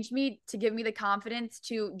changed me to give me the confidence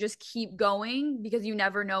to just keep going, because you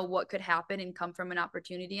never know what could happen and come from an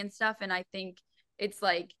opportunity and stuff. And I think it's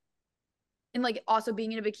like, and like also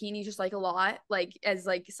being in a bikini just like a lot, like as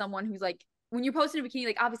like someone who's like, when you're posting a bikini,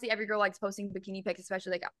 like obviously every girl likes posting bikini pics,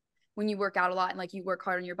 especially like when you work out a lot and like you work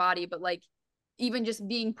hard on your body. But like, even just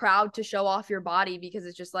being proud to show off your body, because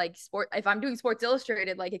it's just like if I'm doing Sports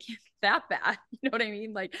Illustrated, like it can't be that bad. You know what I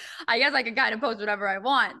mean? Like, I guess I can kind of post whatever I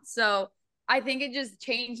want. So I think it just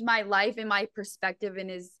changed my life and my perspective,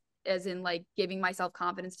 and as in like giving myself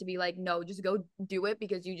confidence to be like, no, just go do it,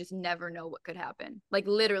 because you just never know what could happen. Like,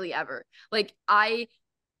 literally ever. Like, I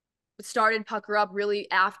started Pucker Up really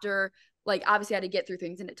after, like, obviously I had to get through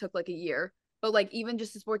things and it took like a year. But like, even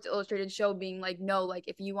just the Sports Illustrated show being like, no, like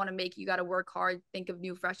if you want to make, you got to work hard, think of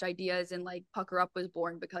new, fresh ideas. And like Pucker Up was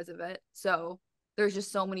born because of it. So there's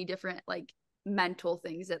just so many different like mental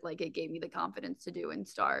things that like it gave me the confidence to do and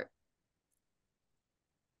start.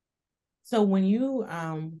 So when you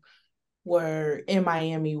were in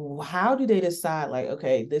Miami, how do they decide like,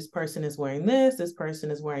 okay, this person is wearing this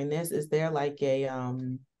person is wearing this? Is there like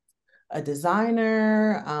a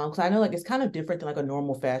designer? Because I know like it's kind of different than like a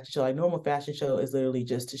normal fashion show. Like normal fashion show is literally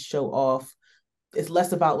just to show off. It's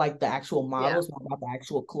less about like the actual models, more about the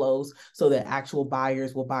actual clothes, so that actual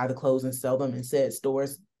buyers will buy the clothes and sell them in said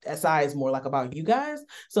stores. SI is more like about you guys.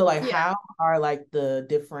 So like how are like the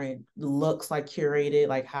different looks like curated?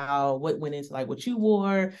 Like what went into like what you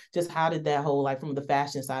wore? Just how did that whole like from the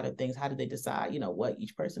fashion side of things, how did they decide, what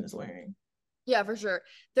each person is wearing? Yeah, for sure.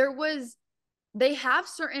 They have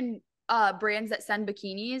certain brands that send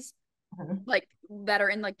bikinis like that are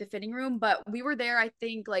in like the fitting room, but we were there I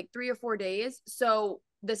think like 3 or 4 days. So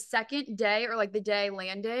the second day or like the day I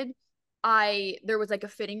landed, there was like a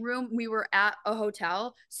fitting room. We were at a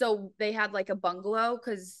hotel, so they had like a bungalow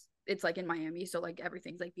because it's like in Miami, so like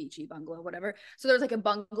everything's like beachy, bungalow, whatever. So there was like a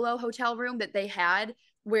bungalow hotel room that they had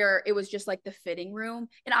where it was just like the fitting room,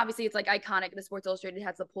 and obviously it's like iconic. The Sports Illustrated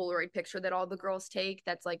has the Polaroid picture that all the girls take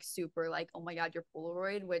that's like super like, oh my god, your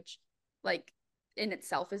Polaroid, which like in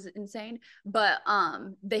itself is insane. But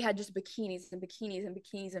they had just bikinis and bikinis and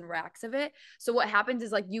bikinis and racks of it. So what happens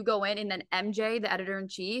is like you go in, and then MJ, the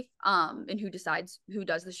editor-in-chief, and who decides who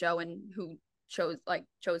does the show and who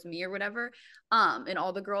chose me or whatever, and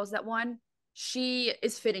all the girls that won, she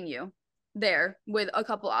is fitting you there with a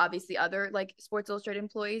couple obviously other like Sports Illustrated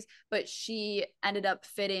employees, but she ended up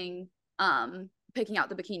picking out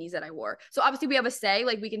the bikinis that I wore. So obviously we have a say,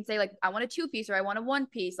 like we can say like I want a 2-piece or I want a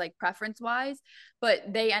 1-piece, like preference wise, but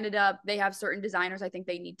they have certain designers I think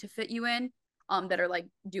they need to fit you in that are like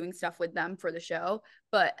doing stuff with them for the show.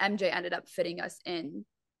 But MJ ended up fitting us in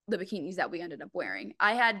the bikinis that we ended up wearing.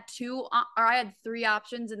 I had 3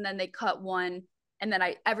 options, and then they cut one, and then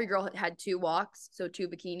every girl had 2 walks, so 2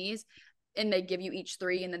 bikinis, and they give you each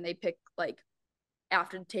 3, and then they pick like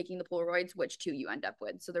after taking the Polaroids which 2 you end up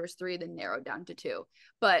with. So there was 3, then narrowed down to 2.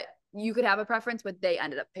 But you could have a preference, but they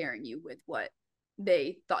ended up pairing you with what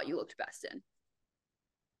they thought you looked best in.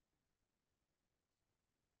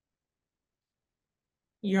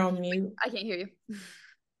 You're on mute. I can't hear you.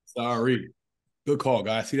 Sorry. Good call,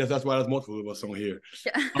 guys. See, that's why there's multiple of us on here.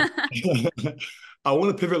 Yeah. I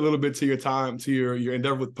want to pivot a little bit to your time, to your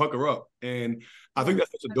endeavor with Pucker Up. And I think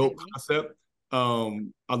that's such a dope concept.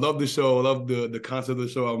 I love the show. I love the concept of the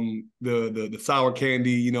show. The sour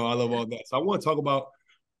candy, I love all that. So I want to talk about,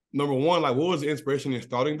 number one, like what was the inspiration in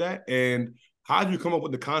starting that? And how did you come up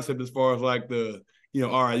with the concept as far as like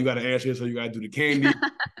all right, you got to answer, so you got to do the candy.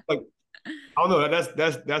 Like, I don't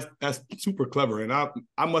know. That's super clever. And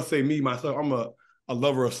I must say, me myself, I'm a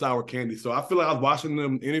lover of sour candy. So I feel like I was watching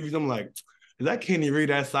them interviews. I'm like, is that candy really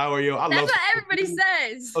that sour, yo? That's what everybody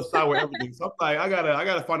says. Sour everything. So I'm like, I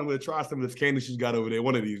gotta find a way to try some of this candy she's got over there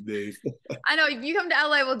one of these days. I know, if you come to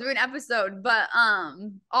LA, we'll do an episode. But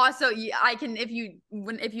also I can, if you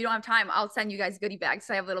don't have time, I'll send you guys goodie bags.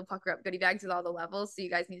 So I have little Pucker Up goodie bags with all the levels, so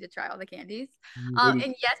you guys need to try all the candies. And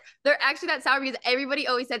yes, they're actually that sour because everybody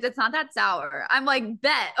always says it's not that sour. I'm like,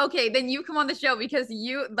 bet. Okay, then you come on the show because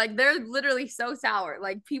they're literally so sour.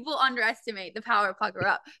 Like, people underestimate the power of Pucker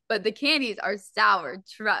Up, but the candies are sour,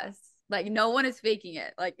 trust. Like, no one is faking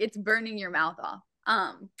it. Like, it's burning your mouth off.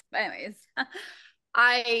 But anyways,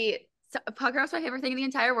 Pucker Up's my favorite thing in the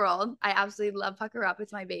entire world. I absolutely love Pucker Up.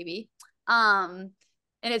 It's my baby. And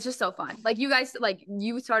it's just so fun. Like, you guys, like,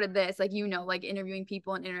 you started this, like, like interviewing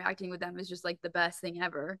people and interacting with them is just like the best thing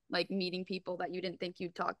ever. Like, meeting people that you didn't think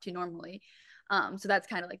you'd talk to normally. So that's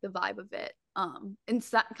kind of like the vibe of it. And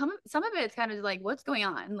some of it, it's kind of like, what's going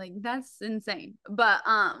on? Like, that's insane. But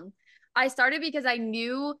I started because I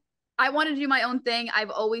knew I wanted to do my own thing. I've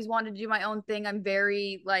always wanted to do my own thing. I'm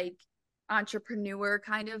very like entrepreneur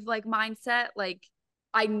kind of like mindset. Like,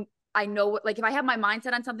 I know what, like, if I have my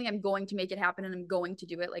mindset on something, I'm going to make it happen and I'm going to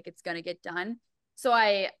do it. Like, it's going to get done. So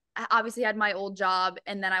I obviously had my old job,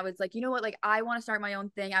 and then I was like, you know what? Like, I want to start my own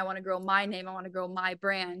thing. I want to grow my name. I want to grow my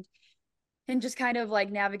brand. And just kind of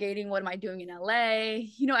like navigating, what am I doing in LA?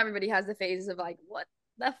 Everybody has the phases of like, what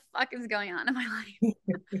the fuck is going on in my life?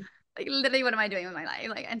 Like, literally, what am I doing with my life?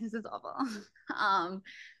 Like, and this is awful.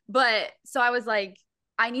 But so I was like,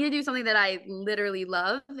 I need to do something that I literally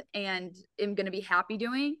love and am going to be happy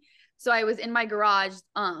doing. So I was in my garage,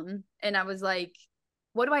 and I was like,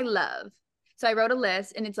 what do I love? So I wrote a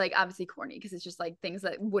list, and it's like obviously corny because it's just like things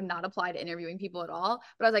that would not apply to interviewing people at all.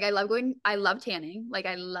 But I was like, I love tanning. Like,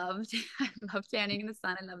 I love tanning in the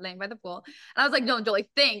sun. I love laying by the pool. And I was like, no, Jolie,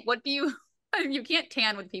 think, you can't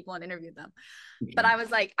tan with people and interview them. But I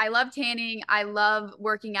was like, I love tanning. I love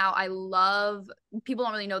working out. People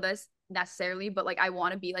don't really know this necessarily, but like, I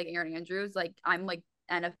want to be like Erin Andrews. Like, I'm like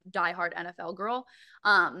a diehard NFL girl.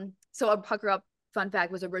 So a Pucker Up, fun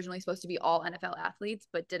fact, was originally supposed to be all NFL athletes,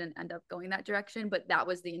 but didn't end up going that direction. But that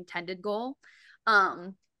was the intended goal.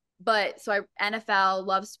 But so I NFL,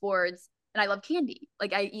 love sports, and I love candy.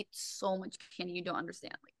 Like I eat so much candy, you don't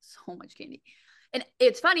understand. Like so much candy. And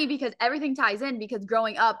it's funny because everything ties in, because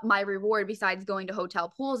growing up, my reward, besides going to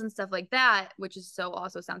hotel pools and stuff like that, which is so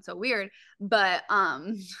also sounds so weird, but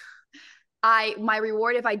my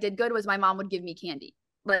reward if I did good was my mom would give me candy.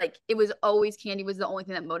 Like it was always candy was the only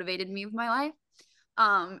thing that motivated me with my life.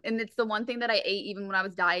 And it's the one thing that I ate even when I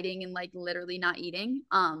was dieting and like literally not eating.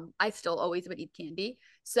 I still always would eat candy.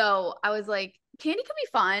 So I was like, candy could be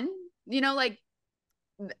fun, you know, like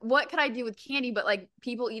what could I do with candy? But like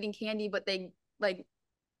people eating candy, but they like,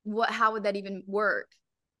 how would that even work?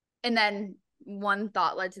 And then one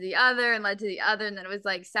thought led to the other and led to the other. And then it was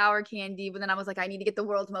like sour candy. But then I was like, I need to get the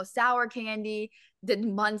world's most sour candy. Did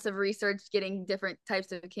months of research getting different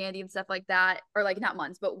types of candy and stuff like that. Or like not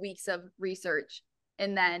months, but weeks of research.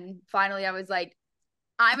 And then finally I was like,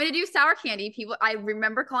 I'm going to do sour candy. I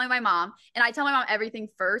remember calling my mom, and I tell my mom everything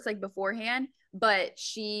first, like beforehand, but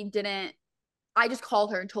she didn't. I just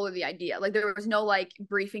called her and told her the idea. Like there was no like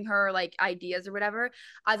briefing her like ideas or whatever.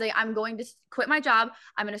 I was like, I'm going to quit my job.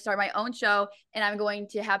 I'm going to start my own show, and I'm going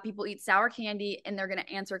to have people eat sour candy and they're going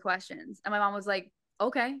to answer questions. And my mom was like,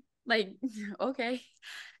 okay, like, okay.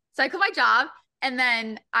 So I quit my job, and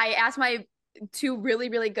then I asked my two really,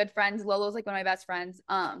 really good friends. Lolo's like one of my best friends,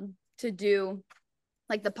 to do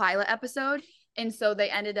like the pilot episode. And so they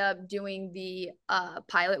ended up doing the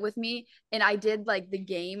pilot with me, and I did like the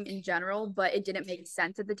game in general, but it didn't make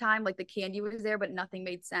sense at the time. Like the candy was there, but nothing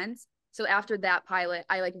made sense. So after that pilot,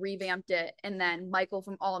 I like revamped it. And then Michael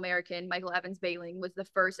from All American, Michael Evans Bailing, was the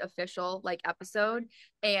first official like episode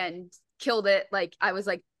and killed it. Like I was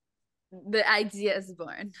like, the idea is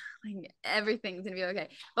born. Like everything's gonna be okay.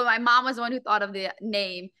 But my mom was the one who thought of the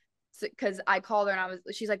name, because I called her and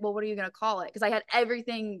she's like, well, what are you going to call it? Because I had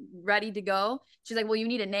everything ready to go. She's like, well, you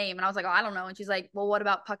need a name. And I was like, oh, I don't know. And she's like, well, what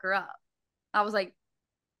about Pucker Up? I was like,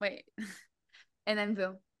 wait. And then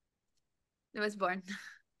boom, it was born.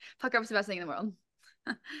 Pucker Up's the best thing in the world.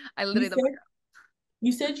 I literally love Pucker Up.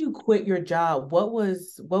 You said you quit your job. What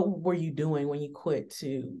were you doing when you quit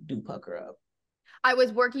to do Pucker Up? I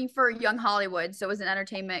was working for Young Hollywood. So it was an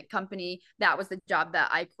entertainment company. That was the job that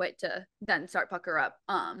I quit to then start Pucker Up.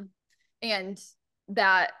 And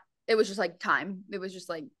that it was just like time. It was just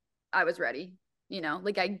like, I was ready, you know,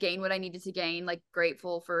 like I gained what I needed to gain, like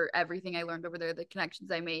grateful for everything I learned over there, the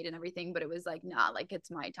connections I made and everything. But it was like, nah, like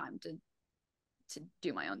it's my time to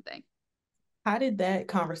do my own thing. How did that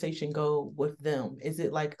conversation go with them? Is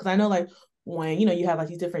it like, because I know like when, you know, you have like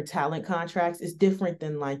these different talent contracts, it's different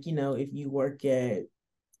than like, you know, if you work at,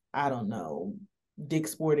 I don't know,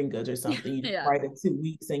 Dick's Sporting Goods or something, you just write it 2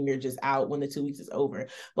 weeks and you're just out when the 2 weeks is over.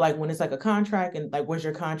 But like when it's like a contract, and like, was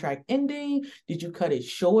your contract ending? Did you cut it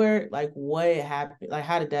short? Like what happened? Like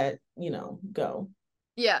how did that, you know, go?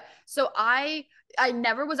 Yeah. So I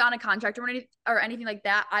never was on a contract or anything like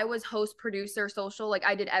that. I was host, producer, social. Like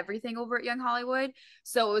I did everything over at Young Hollywood.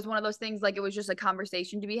 So it was one of those things, like it was just a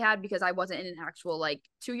conversation to be had, because I wasn't in an actual like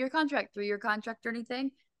 2-year contract, 3-year contract or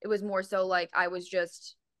anything. It was more so like I was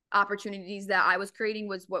just opportunities that I was creating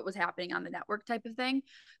was what was happening on the network type of thing.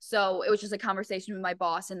 So it was just a conversation with my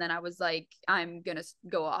boss. And then I was like, I'm going to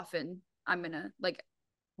go off and I'm going to like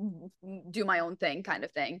do my own thing kind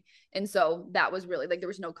of thing. And so that was really like, there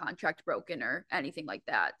was no contract broken or anything like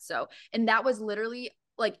that. So, and that was literally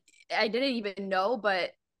like, I didn't even know, but,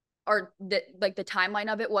 or like the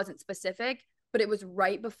timeline of it wasn't specific, but it was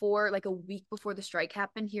right before, like a week before the strike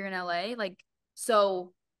happened here in LA. Like,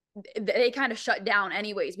 so they kind of shut down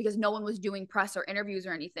anyways, because no one was doing press or interviews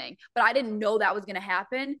or anything, but I didn't know that was going to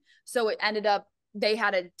happen. So it ended up, they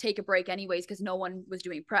had to take a break anyways, because no one was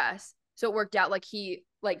doing press. So it worked out like he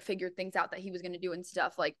like figured things out that he was going to do and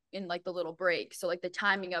stuff like in like the little break. So like the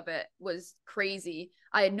timing of it was crazy.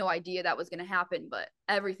 I had no idea that was going to happen, but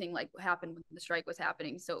everything like happened when the strike was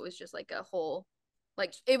happening. So it was just like a whole,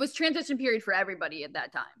 like it was transition period for everybody at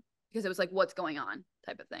that time, because it was like, what's going on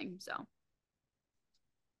type of thing. So,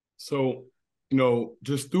 you know,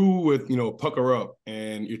 just through with, you know, Pucker Up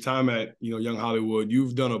and your time at, you know, Young Hollywood,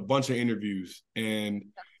 you've done a bunch of interviews, and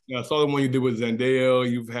you know, I saw the one you did with Zendaya.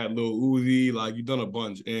 You've had Lil Uzi, like you've done a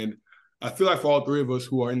bunch. And I feel like for all three of us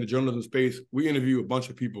who are in the journalism space, we interview a bunch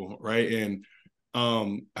of people, right? And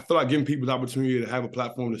I feel like giving people the opportunity to have a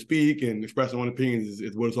platform to speak and express their own opinions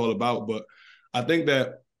is what it's all about. But I think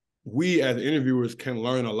that we as interviewers can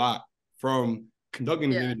learn a lot from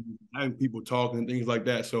conducting interviews, having people talk and things like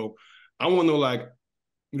that. So I want to know, like,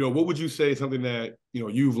 you know, what would you say something that, you know,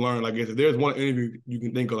 you've learned? Like, if there's one interview you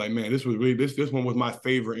can think of, like, man, this was really, this one was my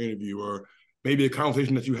favorite interview, or maybe a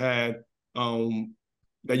conversation that you had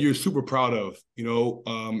that you're super proud of, you know,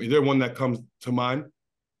 is there one that comes to mind?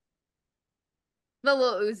 The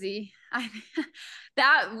Lil Uzi.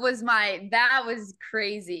 That was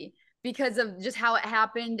crazy because of just how it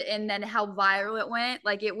happened and then how viral it went.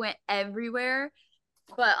 Like it went everywhere.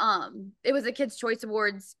 But it was a Kids Choice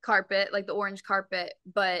Awards carpet, like the orange carpet,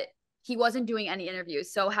 but he wasn't doing any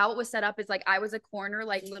interviews. So how it was set up is like I was a corner,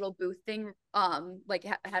 like little booth thing, like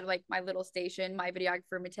had like my little station, my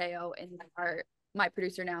videographer Mateo and my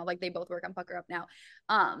producer now, like they both work on Pucker Up now,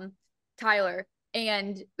 Tyler.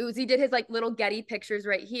 And Uzi did his like little Getty pictures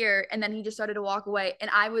right here, and then he just started to walk away.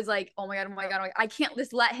 And I was like, oh my god, oh my god, oh my god. I can't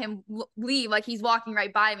just let him leave. Like he's walking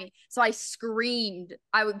right by me. So I screamed.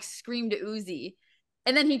 I would scream to Uzi.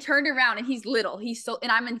 And then he turned around and he's little. He's so,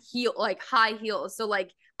 and I'm in like high heels. So like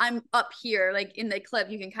I'm up here, like in the clip,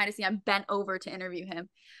 you can kind of see I'm bent over to interview him.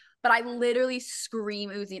 But I literally scream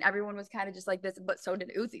Uzi, and everyone was kind of just like this, but so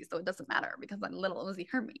did Uzi. So it doesn't matter because my little Uzi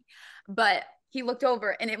heard me. But he looked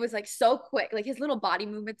over and it was like so quick. Like his little body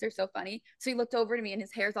movements are so funny. So he looked over to me and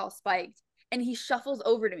his hair's all spiked. And he shuffles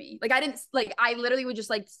over to me. Like I literally would just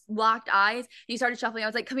like locked eyes. And he started shuffling. I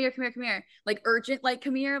was like, come here, come here, come here. Like urgent, like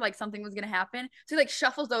come here, like something was gonna happen. So he like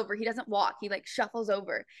shuffles over. He doesn't walk. He like shuffles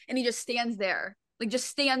over and he just stands there. Like just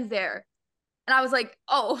stands there. And I was like,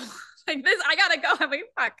 oh, like this, I gotta go. I'm like,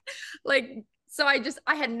 fuck. Like, so I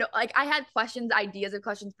had questions, ideas of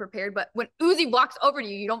questions prepared, but when Uzi walks over to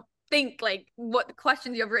you, you don't think like what the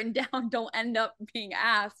questions you have written down don't end up being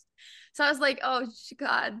asked. So I was like, oh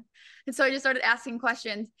God. And so I just started asking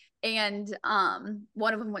questions, and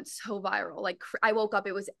one of them went so viral. Like I woke up,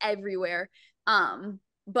 it was everywhere.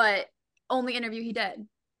 But only interview he did.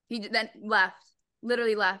 He then left,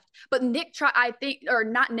 literally left. But Nick tried, I think, or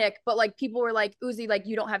not Nick, but like people were like, Uzi, like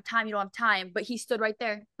you don't have time. But he stood right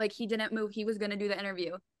there. Like he didn't move. He was going to do the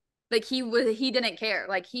interview. Like he didn't care.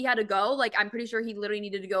 Like he had to go. Like I'm pretty sure he literally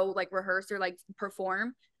needed to go like rehearse or like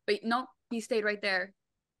perform. But no, he stayed right there.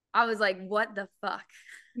 I was like, what the fuck?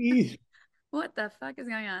 What the fuck is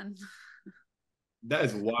going on? That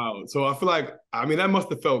is wild. So I feel like, I mean, that must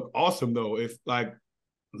have felt awesome though. If like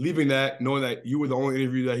leaving that, knowing that you were the only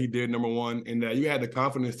interview that he did, number one, and that you had the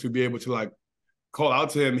confidence to be able to like call out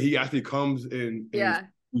to him. He actually comes in. Yeah.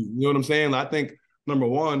 You know what I'm saying? I think number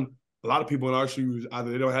one, a lot of people in our shoes,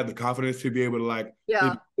 either they don't have the confidence to be able to like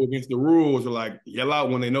go against the rules or like yell out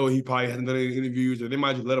when they know he probably hasn't done any interviews, or they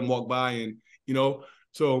might just let him walk by and, you know.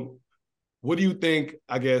 So what do you think,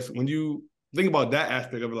 I guess, when you think about that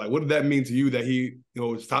aspect of it, like what did that mean to you that he, you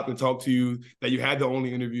know, stopped and talked to you, that you had the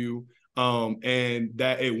only interview, and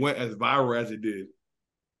that it went as viral as it did?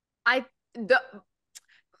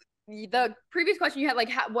 The previous question you had,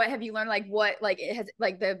 like, what have you learned? Like, what, like, it has,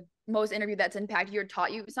 like, the most interview that's impacted you or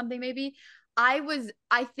taught you something, maybe? I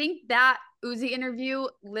think that Uzi interview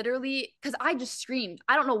literally, because I just screamed.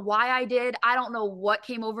 I don't know why I did. I don't know what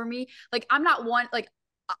came over me. Like, I'm not one, like,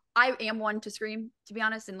 I am one to scream, to be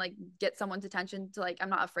honest, and like get someone's attention to like, I'm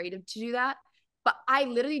not afraid to do that. But I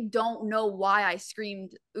literally don't know why I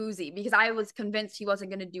screamed Uzi, because I was convinced he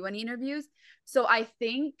wasn't going to do any interviews. So I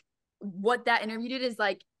think what that interview did is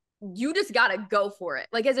like, you just got to go for it.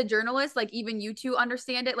 Like as a journalist, like even you two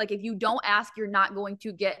understand it. Like if you don't ask, you're not going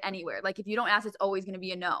to get anywhere. Like if you don't ask, it's always going to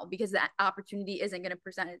be a no, because that opportunity isn't going to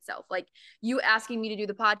present itself. Like you asking me to do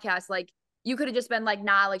the podcast, like you could have just been like,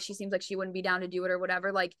 nah, like she seems like she wouldn't be down to do it or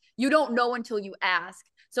whatever. Like you don't know until you ask.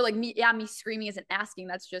 So like me screaming isn't asking.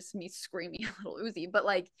 That's just me screaming a little Uzi. But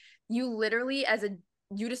like you literally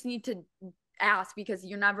you just need to ask, because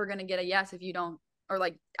you're never going to get a yes if you don't, or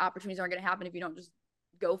like opportunities aren't going to happen if you don't just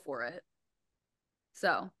go for it.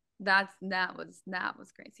 So that was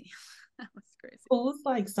crazy. That was crazy. Who's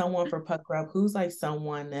like someone for Pucker Up? Who's like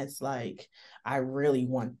someone that's like, I really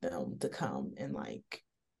want them to come and like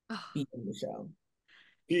be in the show?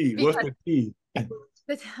 What's the key?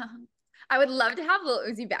 I would love to have Lil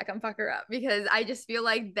Uzi back on Pucker Up, because I just feel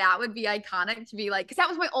like that would be iconic to be like, because that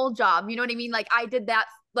was my old job. You know what I mean? Like I did that,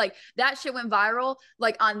 like that shit went viral,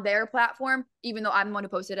 like on their platform, even though I'm the one who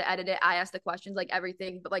posted it, edited it, I asked the questions, like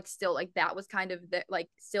everything, but like still like that was kind of like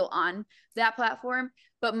still on that platform.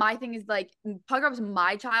 But my thing is like, Pucker Up's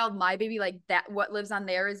my child, my baby, like that, what lives on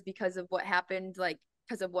there is because of what happened, like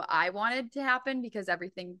because of what I wanted to happen, because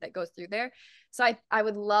everything that goes through there. So I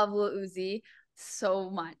would love Lil Uzi so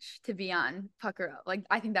much to be on Pucker Up. Like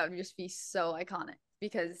I think that would just be so iconic,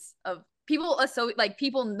 because of people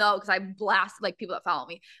people know, because I blast like people that follow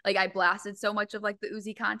me, like I blasted so much of like the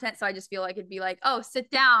Uzi content. So I just feel like it'd be like, oh, sit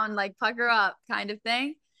down, like Pucker Up kind of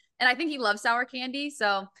thing. And I think he loves sour candy.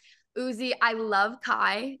 So Uzi, I love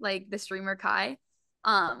Kai, like the streamer Kai.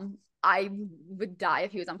 I would die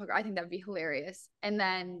if he was on Pucker. I think that would be hilarious. And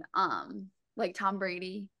then like Tom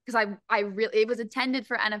Brady, because I really, it was intended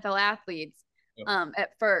for NFL athletes at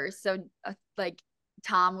first. So like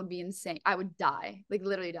Tom would be insane. I would die, like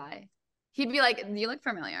literally die. He'd be like, "You look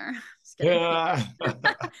familiar." Just kidding. Yeah.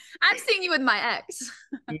 I'm seeing you with my ex.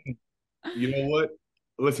 You know what?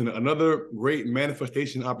 Listen, another great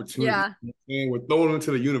manifestation opportunity. Yeah. And we're throwing it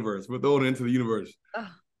into the universe. We're throwing it into the universe. Oh,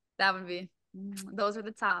 that would be. Those are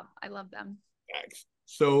the top. I love them. Thanks.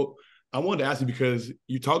 So I wanted to ask you because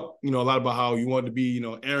you talk, a lot about how you wanted to be,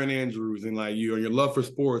 Aaron Andrews and like your love for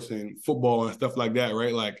sports and football and stuff like that,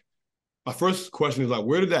 right? Like my first question is like,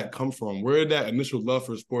 where did that come from? Where did that initial love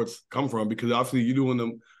for sports come from? Because obviously you're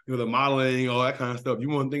doing the modeling, all that kind of stuff. You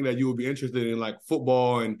wouldn't think that you would be interested in like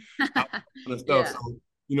football and stuff. Yeah.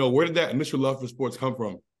 So, where did that initial love for sports come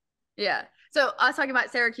from? Yeah. So I was talking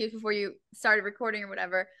about Syracuse before you started recording or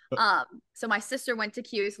whatever. So my sister went to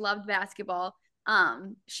Cuse, loved basketball.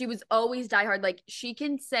 She was always diehard. Like she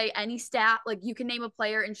can say any stat, like you can name a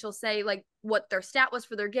player and she'll say like what their stat was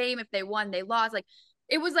for their game. If they won, they lost. Like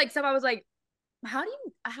it was like I was like, how do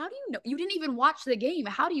you know? You didn't even watch the game.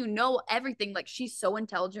 How do you know everything? Like she's so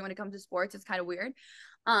intelligent when it comes to sports. It's kind of weird.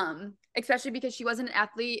 Especially because she wasn't an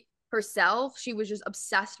athlete herself. She was just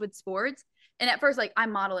obsessed with sports. And at first, like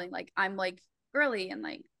I'm modeling, like I'm like girly and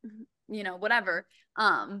like, whatever.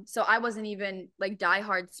 So I wasn't even like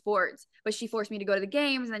diehard sports, but she forced me to go to the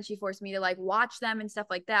games and then she forced me to like watch them and stuff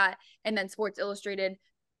like that. And then Sports Illustrated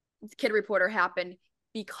Kid Reporter happened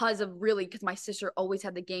because my sister always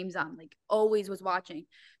had the games on, like always was watching.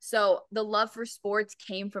 So the love for sports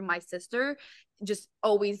came from my sister, just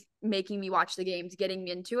always making me watch the games, getting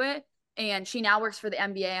me into it. And she now works for the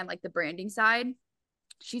NBA on like the branding side.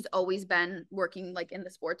 She's always been working like in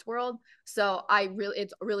the sports world. So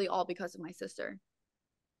it's really all because of my sister.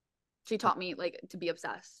 She taught me like to be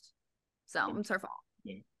obsessed. So it's her fault.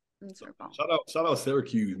 Yeah. It's her fault. Shout out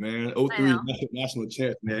Syracuse, man. 03 national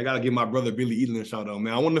champ, man. I gotta give my brother Billy Eaton a shout out,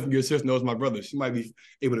 man. I wonder if your sister knows my brother. She might be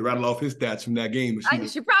able to rattle off his stats from that game.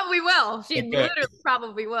 She probably will. She literally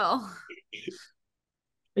probably will.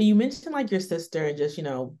 But you mentioned like your sister and just,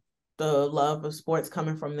 the love of sports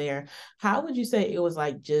coming from there. How would you say it was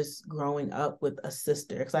like just growing up with a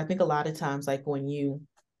sister? Because I think a lot of times, like when you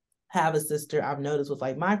have a sister, I've noticed with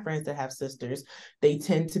like my friends that have sisters, they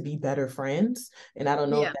tend to be better friends. And I don't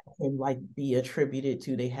know if that can like be attributed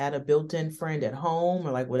to they had a built-in friend at home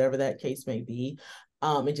or like whatever that case may be.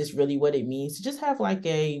 And just really what it means to just have like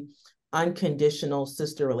a unconditional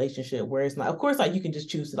sister relationship where it's not, of course, like you can just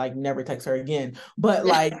choose to like never text her again, but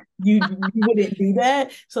like you wouldn't do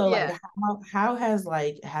that. So like how has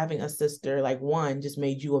like having a sister, like one, just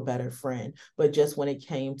made you a better friend, but just when it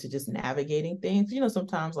came to just navigating things,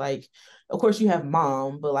 sometimes like of course you have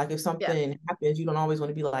mom, but like if something happens, you don't always want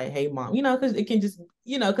to be like, hey mom, because it can just,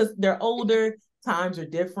 because they're older, times are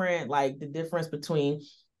different, like the difference between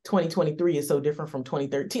 2023 is so different from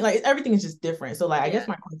 2013. Like everything is just different. So like I guess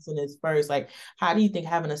my question is first, like how do you think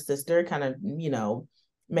having a sister kind of,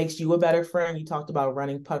 makes you a better friend? You talked about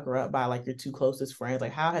running Pucker Up by like your two closest friends.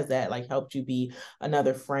 Like how has that like helped you be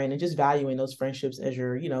another friend and just valuing those friendships as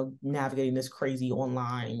you're, navigating this crazy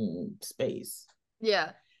online space?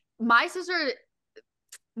 Yeah. My sister,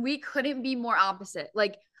 we couldn't be more opposite.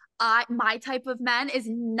 Like my type of men is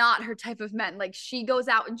not her type of men. Like she goes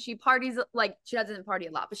out and she parties, like she doesn't party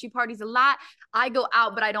a lot, but she parties a lot. I go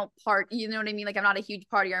out, but I don't party. You know what I mean? Like I'm not a huge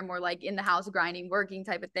partier. I'm more like in the house grinding, working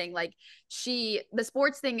type of thing. Like the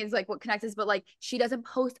sports thing is like what connects us, but like she doesn't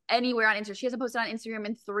post anywhere on Instagram. She hasn't posted on Instagram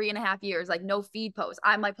in 3.5 years, like no feed post.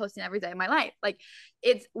 I'm like posting every day of my life. Like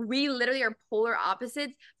we literally are polar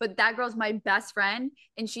opposites, but that girl's my best friend.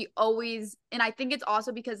 And she always, and I think it's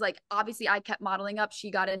also because like, obviously I kept modeling up.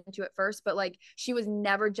 She got into it first, but like, she was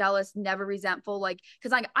never jealous, never resentful. Like,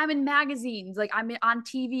 cause like I'm in magazines, like I'm on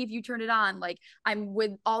TV. If you turn it on, like I'm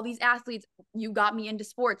with all these athletes, you got me into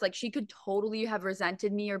sports. Like she could totally have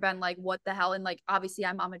resented me or been like, what the hell? And like, obviously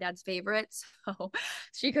I'm mom and dad's favorite. So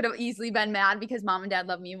she could have easily been mad because mom and dad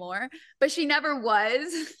love me more, but she never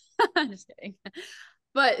was. I'm just kidding.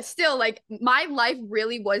 But still, like my life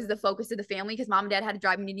really was the focus of the family because mom and dad had to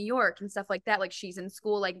drive me to New York and stuff like that. Like she's in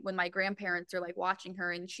school, like when my grandparents are like watching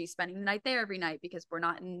her and she's spending the night there every night because we're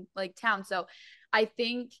not in like town. So I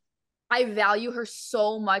think I value her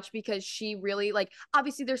so much because she really like,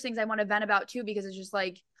 obviously there's things I want to vent about too, because it's just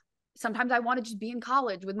like, sometimes I want to just be in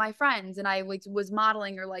college with my friends and I like was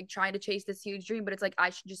modeling or like trying to chase this huge dream, but it's like,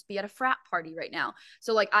 I should just be at a frat party right now.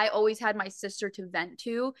 So like, I always had my sister to vent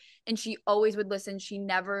to and she always would listen. She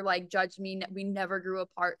never like judged me. We never grew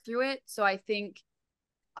apart through it. So I think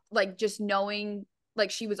like just knowing like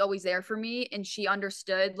she was always there for me, and she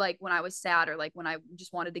understood like when I was sad or like when I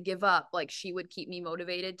just wanted to give up, like she would keep me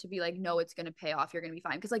motivated to be like, no, it's going to pay off. You're going to be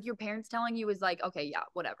fine. Cause like your parents telling you is like, okay, yeah,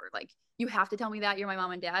 whatever. Like you have to tell me that you're my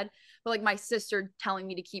mom and dad. But like my sister telling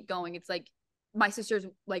me to keep going, it's like my sister's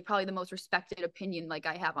like probably the most respected opinion like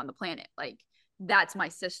I have on the planet. Like that's my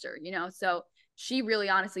sister, you know? So she really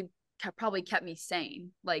honestly probably kept me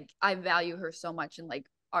sane. Like I value her so much in like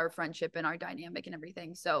our friendship and our dynamic and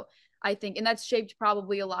everything. So I think, and that's shaped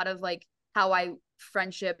probably a lot of like how I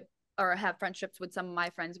friendship or have friendships with some of my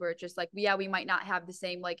friends, where it's just like, yeah, we might not have the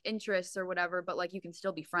same like interests or whatever, but like you can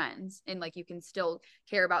still be friends and like you can still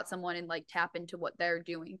care about someone and like tap into what they're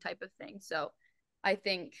doing type of thing. So I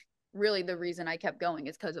think really the reason I kept going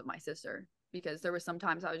is because of my sister, because there was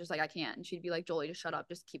sometimes I was just like, I can't. And she'd be like, Jolie, just shut up.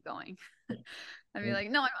 Just keep going. I'd be like,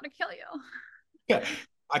 no, I want to kill you. Yeah,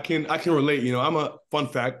 I can relate. You know, I'm a fun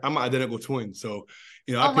fact. I'm an identical twin. So,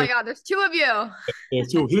 you know, oh my God, there's 2 of you.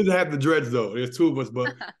 There's 2. He doesn't have the dreads though. There's 2 of us,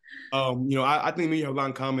 but you know, I think me and you have a lot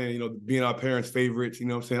in common. You know, being our parents' favorites. You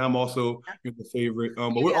know what I'm saying? I'm also the favorite.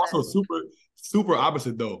 But we're also super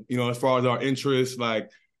opposite though. You know, as far as our interests, like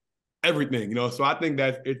everything. You know, so I think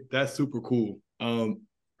that's super cool.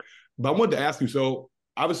 But I wanted to ask you. So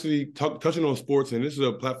obviously touching on sports, and this is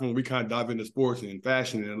a platform where we kind of dive into sports and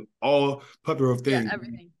fashion and all plethora of things. Yeah,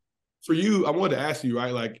 everything. For you, I wanted to ask you,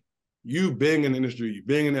 right? Like you being in the industry,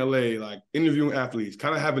 being in LA, like interviewing athletes,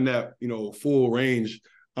 kind of having that, you know, full range,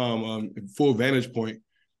 full vantage point.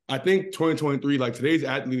 I think 2023, like today's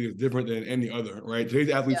athlete is different than any other, right? Today's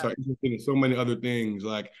athletes are interested in so many other things,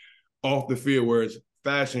 like off the field, where it's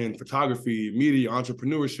fashion, photography, media,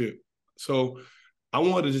 entrepreneurship. So I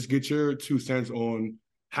wanted to just get your 2 cents on,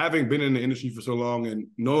 having been in the industry for so long and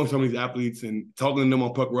knowing some of these athletes and talking to them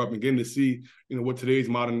on Pucker Up and getting to see, you know, what today's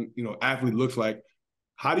modern, you know, athlete looks like.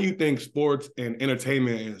 How do you think sports and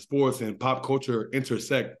entertainment and sports and pop culture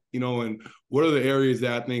intersect, you know, and what are the areas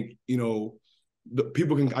that I think, you know, the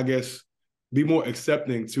people can, I guess, be more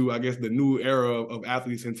accepting to, I guess, the new era of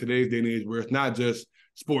athletes in today's day and age, where it's not just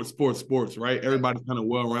sports, right? Everybody's kind of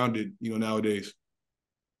well-rounded, you know, nowadays.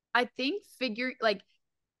 I think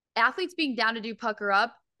athletes being down to do Pucker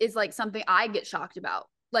Up is like something I get shocked about.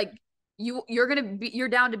 Like you're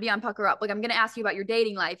down to be on Pucker Up. Like I'm gonna ask you about your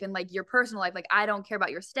dating life and like your personal life. Like I don't care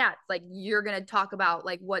about your stats. Like you're gonna talk about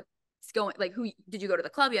like what's going, like who did you go to the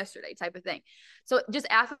club yesterday type of thing. So just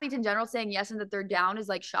athletes in general saying yes and that they're down is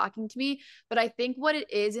like shocking to me. But I think what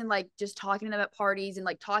it is, in like just talking to them at parties and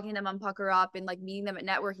like talking to them on Pucker Up and like meeting them at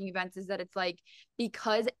networking events, is that it's like,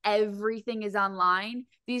 because everything is online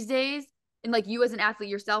these days, and like you as an athlete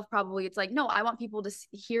yourself, probably it's like, no, I want people to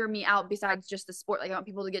hear me out besides just the sport. Like I want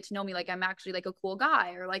people to get to know me, like I'm actually like a cool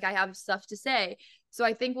guy, or like I have stuff to say. So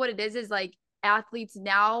I think what it is like athletes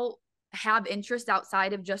now have interest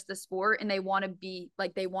outside of just the sport, and they want to be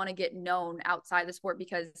like, they want to get known outside the sport,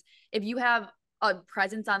 because if you have a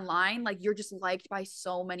presence online, like you're just liked by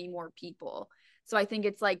so many more people. So I think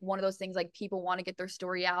it's like one of those things, like people want to get their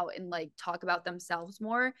story out and like talk about themselves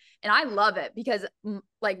more. And I love it, because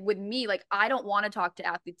like with me, like I don't want to talk to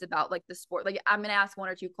athletes about like the sport. Like I'm going to ask 1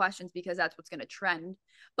 or 2 questions because that's what's going to trend.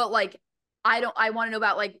 But like, I want to know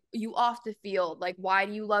about like you off the field, like why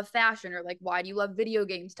do you love fashion, or like why do you love video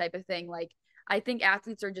games type of thing. Like I think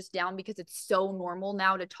athletes are just down because it's so normal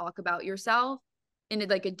now to talk about yourself in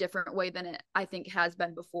like a different way than it, I think, has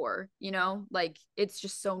been before, you know, like it's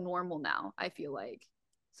just so normal now, I feel like.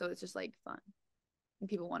 So it's just like fun, and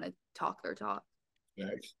people want to talk their talk.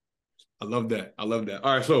 Thanks. I love that.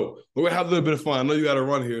 All right, so we're gonna have a little bit of fun. I know you got to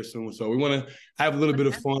run here soon, so we want to have a little bit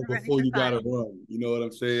of fun before you got to run. You know what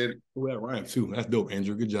I'm saying? Oh, that rhyme too. That's dope,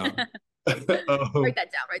 Andrew. Good job. Write that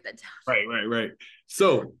down. Right.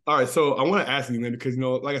 So, all right. So I want to ask you, man, because, you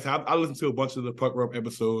know, like I said, I listened to a bunch of the Pucker Up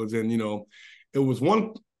episodes, and, you know, it was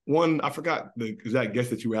one, I forgot the exact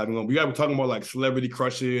guest that you were having on, but you guys were talking about like celebrity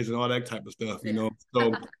crushes and all that type of stuff, you know?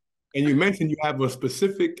 So, and you mentioned you have a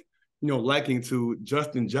specific, you know, liking to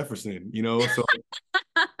Justin Jefferson, you know? So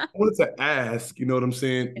I wanted to ask, you know what I'm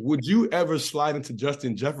saying? Would you ever slide into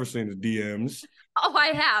Justin Jefferson's DMs? Oh, I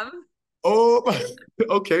have. Oh,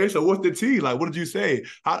 okay. So what's the tea? Like, what did you say?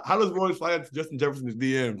 How does Roy slide into Justin Jefferson's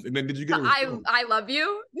DMs? And then did you get a response? I love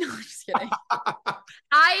you. No, I'm just kidding.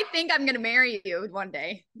 I think I'm going to marry you one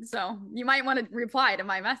day. So you might want to reply to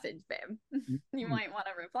my message, babe. You might want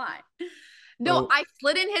to reply. No, I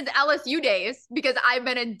slid in his LSU days because I've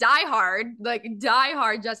been a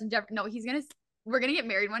diehard Justin Jefferson. No, we're going to get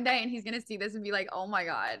married one day, and he's going to see this and be like, oh my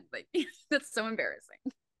God, like that's so embarrassing.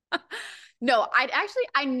 No,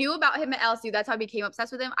 I knew about him at LSU. That's how I became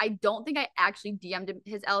obsessed with him. I don't think I actually DM'd him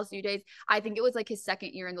his LSU days. I think it was like his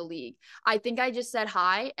second year in the league. I think I just said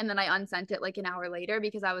hi and then I unsent it like an hour later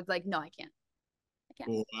because I was like, no, I can't.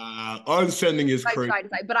 Wow. Unsending is I crazy. tried to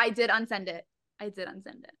say, but I did unsend it.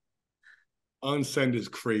 Unsend is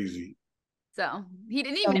crazy. So he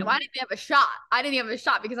didn't even know. I didn't have a shot. I didn't even have a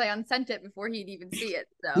shot because I unsent it before he'd even see it.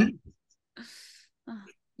 So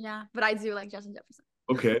yeah, but I do like Justin Jefferson.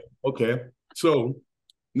 Okay. So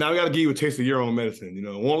now I got to give you a taste of your own medicine. You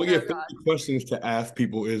know, one of the questions to ask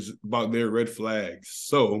people is about their red flags.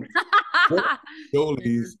 So,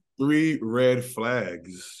 Jolie's 3 red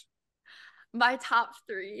flags. My top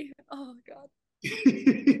 3. Oh God.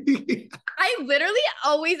 I literally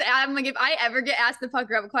always, I'm like, if I ever get asked the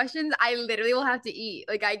pucker up questions, I literally will have to eat.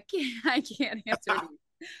 Like I can't answer these.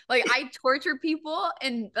 Like I torture people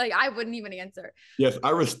and like I wouldn't even answer. Yes,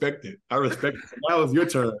 I respect it. Now it's your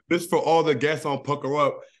turn. This is for all the guests on Pucker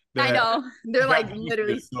Up. I know. They're like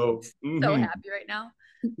literally so happy right now.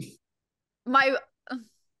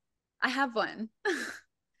 I have one.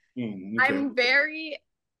 Okay. I'm very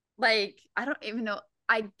like, I don't even know.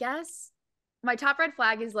 I guess my top red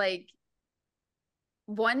flag is like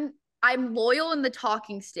I'm loyal in the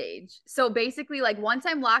talking stage. So basically, like once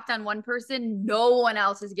I'm locked on one person, no one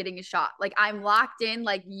else is getting a shot. Like I'm locked in,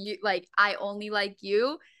 like you, like I only like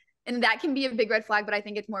you. And that can be a big red flag, but I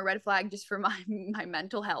think it's more red flag just for my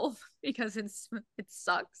mental health because it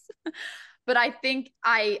sucks. But I think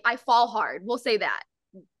I fall hard. We'll say that.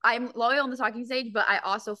 I'm loyal in the talking stage, but I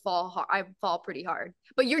also fall hard. I fall pretty hard.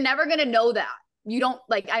 But you're never gonna know that. You don't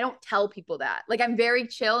like, I don't tell people that. Like I'm very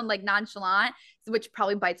chill and like nonchalant, which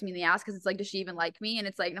probably bites me in the ass because it's like, does she even like me? And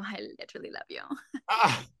it's like, no, I literally love you.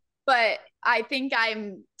 But I think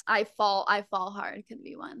I fall hard could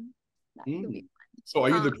be one. That could be one. So are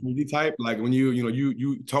you the crazy type? Like when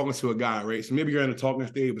you talking to a guy, right? So maybe you're in the talking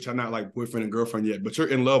stage, but you're not like boyfriend and girlfriend yet, but you're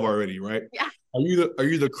in love already, right? Yeah. Are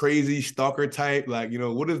you the crazy stalker type? Like,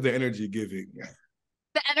 what is the energy giving?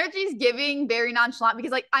 The energy is giving very nonchalant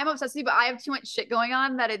because like I'm obsessed with you, but I have too much shit going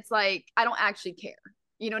on that it's like I don't actually care.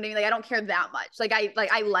 You know what I mean? Like I don't care that much. Like I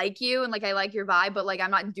like you and like I like your vibe, but like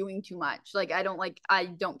I'm not doing too much. Like I don't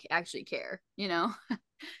actually care,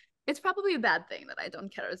 It's probably a bad thing that I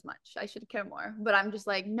don't care as much. I should care more. But I'm just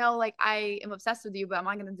like, no, like I am obsessed with you, but I'm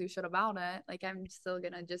not gonna do shit about it. Like I'm still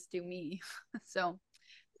gonna just do me. So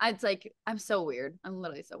it's like I'm so weird. I'm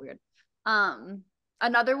literally so weird.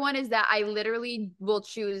 Another one is that I literally will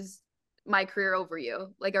choose my career over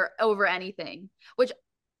you, like, or over anything, which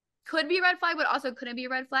could be a red flag, but also couldn't be a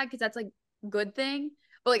red flag because that's like a good thing.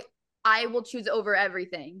 But like, I will choose over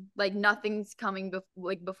everything. Like nothing's coming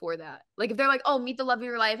before that. Like if they're like, oh, meet the love of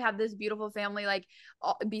your life, have this beautiful family, like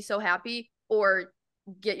be so happy, or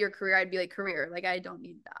get your career, I'd be like career. Like I don't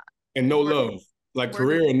need that. And no love. Like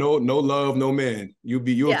career and no love, no man. You'll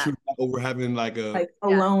choose that over having like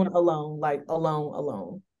alone.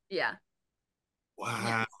 Yeah. Wow.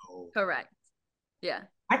 Yes. Correct. Yeah.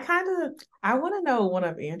 I want to know one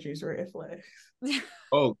of Andrew's red flags.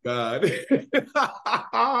 Oh God. Because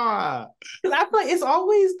I feel like it's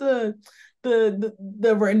always the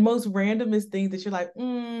most randomest things that you're like,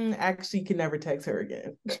 actually can never text her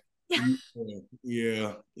again.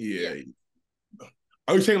 Yeah.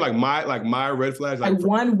 Are you saying like my red flags? Like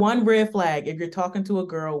one red flag. If you're talking to a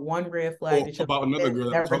girl, one red flag that you're about another girl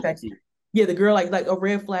that never text. Yeah, the girl like a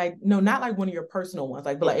red flag. No, not like one of your personal ones.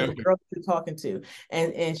 Like, but like if a girl you're talking to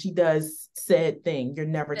and she does said thing, you're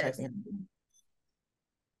never texting her.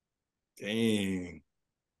 Dang.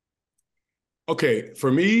 Okay,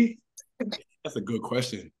 for me, that's a good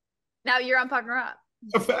question. Now you're on Pucker Up.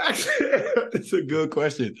 A fact. It's a good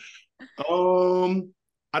question.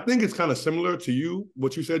 I think it's kind of similar to you,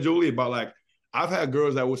 what you said, Jolie, about like, I've had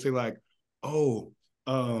girls that would say like, oh,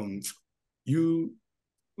 you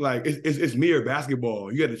like, it's me or basketball.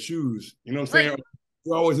 You got to choose. You know what I'm saying? Right.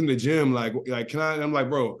 You're always in the gym. Like, can I? And I'm like,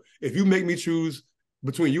 bro, if you make me choose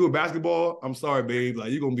between you and basketball, I'm sorry, babe.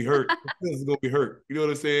 Like, you're going to be hurt. This is going to be hurt. You know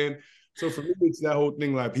what I'm saying? So for me, it's that whole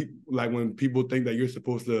thing, like, when people think that you're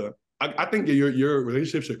supposed to, I think that your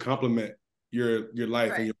relationship should complement your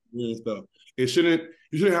life and your career and stuff. You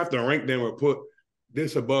shouldn't have to rank them or put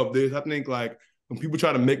this above this. I think like when people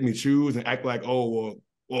try to make me choose and act like, oh,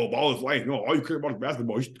 well, ball is life. No, all you care about is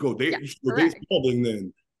basketball. You should go date. You should go date something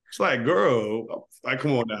then. It's like, girl, like,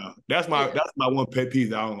 come on now. That's my one pet peeve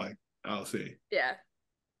that I don't like. I'll say. Yeah.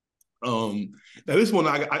 Now this one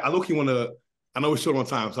I low-key want to. I know we're short on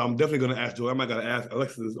time, so I'm definitely going to ask Joe. I'm not going to ask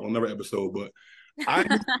Alexis on another episode, but I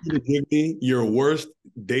need you to give me your worst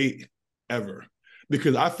date ever.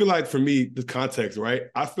 Because I feel like for me, the context, right?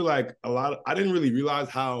 I feel like I didn't really realize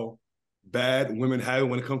how bad women have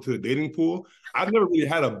when it comes to the dating pool. I've never really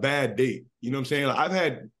had a bad date. You know what I'm saying? Like, I've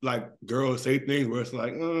had like girls say things where it's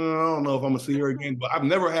like, I don't know if I'm gonna see her again, but I've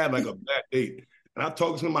never had like a bad date. And I've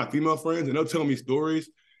talked to some of my female friends and they'll tell me stories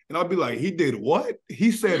and I'll be like, he did what?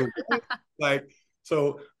 He said what? Like,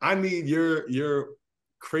 so I need your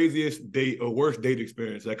craziest date or worst date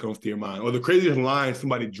experience that comes to your mind, or the craziest line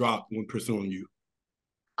somebody dropped when pursuing you.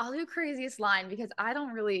 I'll do craziest line because I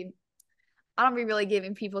don't be really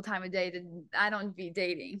giving people time of day I don't be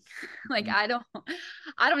dating. Like I don't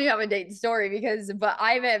even have a date story but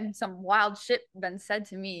I've had some wild shit been said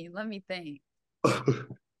to me. Let me think.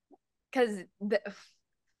 Cause the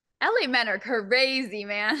LA men are crazy,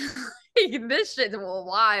 man. Like, this shit's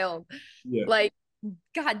wild. Yeah. Like,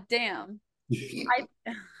 goddamn.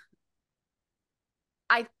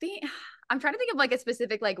 I think I'm trying to think of like a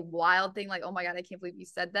specific like wild thing, like, oh my God, I can't believe you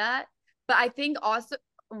said that. But I think also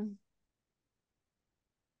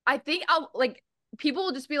I'll like people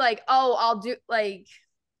will just be like, oh, I'll do like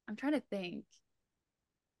I'm trying to think.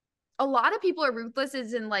 A lot of people are ruthless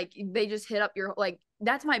as in like they just hit up your like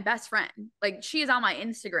that's my best friend. Like she is on my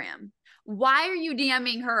Instagram. Why are you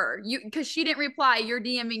DMing her? Because she didn't reply, you're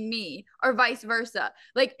DMing me, or vice versa.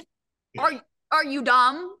 Like, are you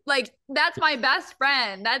dumb? Like, that's my best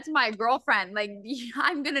friend. That's my girlfriend. Like,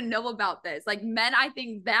 I'm gonna know about this. Like, men, I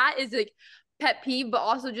think that is like pet peeve, but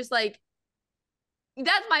also just like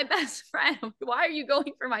that's my best friend. Why are you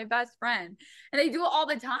going for my best friend? And they do it all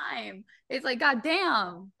the time. It's like, God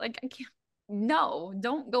damn. Like, I can't. No,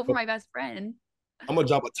 don't go for my best friend. I'm gonna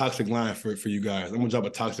drop a toxic line for you guys. I'm gonna drop a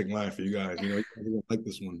toxic line for you guys. You know, you're gonna like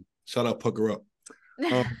this one. Shout out, Pucker Up.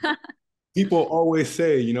 People always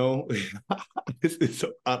say, you know, this is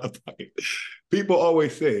so out of pocket. People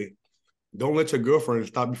always say, don't let your girlfriend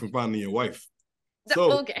stop you from finding your wife.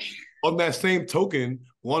 So, okay. On that same token,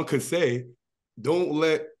 one could say, don't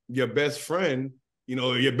let your best friend, you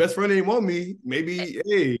know, your best friend ain't want me. Maybe,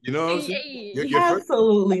 hey, you know what I'm saying? Your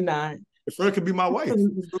Absolutely not. Your friend could be my wife.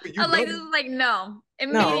 Like, this is like, no.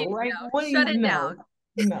 Immediately, no. Like, no. Shut it down.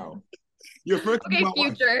 No. Your friend could be my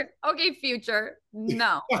future. Wife. Okay, future.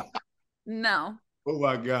 No. No. Oh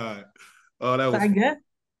my God. Oh, that was. So I guess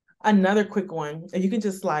another quick one. If you can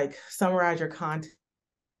just like summarize your content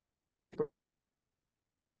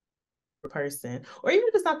person, or even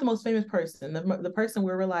if it's not the most famous person, the person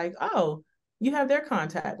where we're like, oh, you have their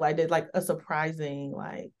contact. Like, did like a surprising,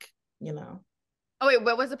 like, you know. Oh wait,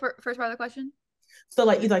 what was the first part of the question? So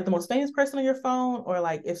like, either like the most famous person on your phone, or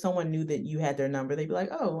like if someone knew that you had their number, they'd be like,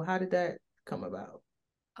 oh, how did that come about?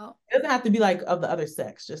 Oh, it doesn't have to be like of the other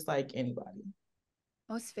sex, just like anybody.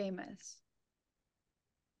 Most famous.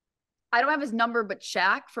 I don't have his number, but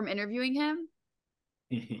Shaq from interviewing him.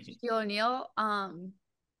 Shaquille O'Neal.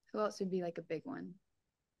 Who else would be like a big one?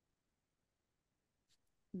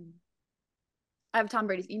 I have Tom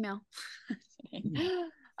Brady's email.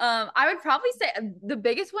 I would probably say the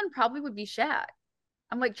biggest one probably would be Shaq.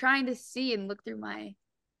 I'm like trying to see and look through my.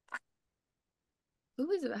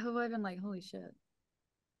 Who is it? Who have I been like, holy shit?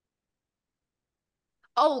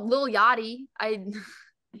 Oh, Lil Yachty.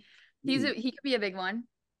 He could be a big one.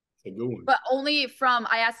 A good one. But only from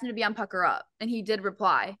I asked him to be on Pucker Up, and he did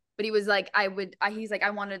reply. But he was like, he's like, I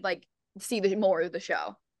wanted like see more of the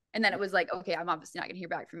show. And then it was like, okay, I'm obviously not gonna hear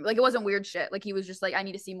back from him. Like, it wasn't weird shit. Like, he was just like, I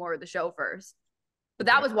need to see more of the show first. But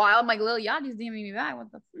that was wild. I'm like, Lil Yachty's DMing me back.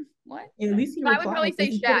 What? Yeah, at least I would probably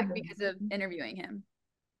say Shaq because of interviewing him.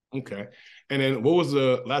 Okay. And then what was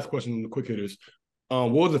the last question on the quick hitters?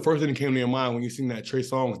 What was the first thing that came to your mind when you seen that Trey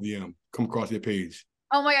Songz DM come across your page?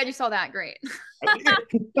 Oh my God, you saw that. Great.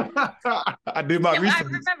 I did my research. I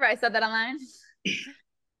remember I said that online.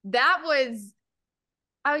 That was,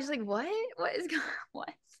 I was like, what? What is going on?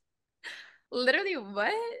 What? Literally,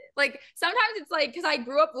 what? Like, sometimes it's like, because I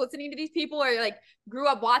grew up listening to these people or like grew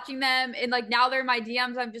up watching them, and like now they're in my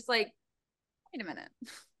DMs. I'm just like, wait a minute.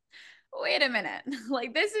 Wait a minute.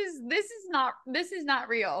 Like, this is not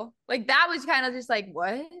real. Like, that was kind of just like,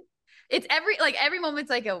 what? It's every moment's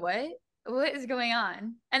like a what is going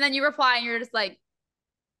on? And then you reply and you're just like,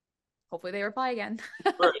 hopefully they reply again.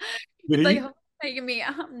 Like, me,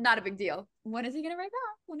 not a big deal. When is he gonna write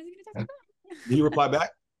back? When is he gonna text back? Did he reply back?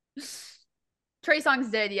 Trey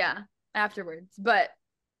Songz did, yeah, afterwards. But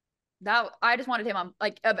that I just wanted him on,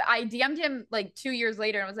 like, I DM'd him like 2 years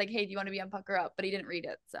later and was like, hey, do you want to be on Pucker Up? But he didn't read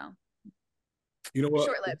it, so. You know what?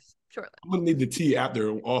 Short-lived. I'm gonna need the tea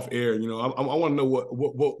after off air. You know, I want to know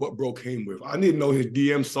what bro came with. I need to know his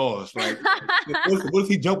DM sauce. Like, what's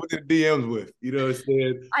he jumping in the DMs with? You know what I'm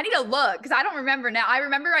saying? I need to look because I don't remember now. I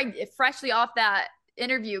remember I freshly off that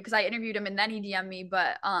interview because I interviewed him and then he DM'd me.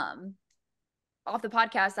 But off the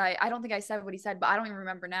podcast, I don't think I said what he said, but I don't even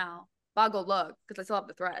remember now. But I'll go look because I still have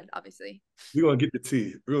the thread, obviously. We're gonna get the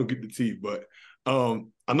tea. But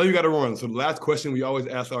I know you got to run. So the last question we always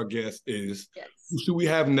ask our guests is, who should we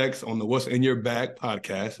have next on the What's in Your Bag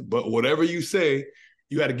podcast? But whatever you say,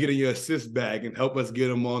 you got to get in your assist bag and help us get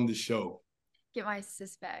them on the show. Get my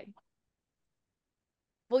assist bag.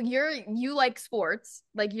 Well, you like sports,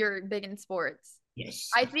 like you're big in sports. Yes.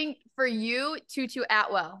 I think for you, Tutu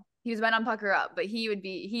Atwell. He was been on Pucker Up, but he'd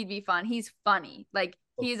be fun. He's funny. Like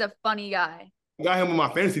he's a funny guy. I got him on my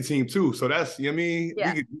fantasy team too. So that's, you know what I mean?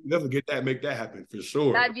 Yeah. We could definitely make that happen for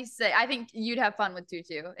sure. That'd be sick. I think you'd have fun with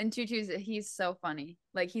Tutu. And he's so funny.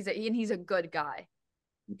 Like he's a good guy.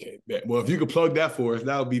 Okay. Well, if you could plug that for us,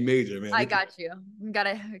 that would be major, man. I got you.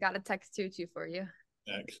 Gotta text Tutu for you.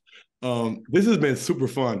 Thanks. This has been super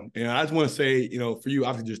fun. And I just want to say, for you,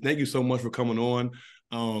 obviously, just thank you so much for coming on.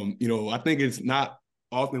 I think it's not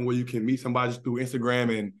often where you can meet somebody just through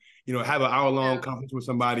Instagram and, have an hour-long conversation with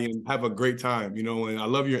somebody and have a great time, and I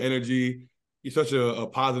love your energy. You're such a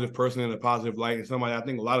positive person and a positive light and somebody I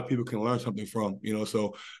think a lot of people can learn something from,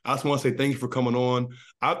 so I just want to say thank you for coming on.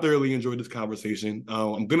 I thoroughly enjoyed this conversation.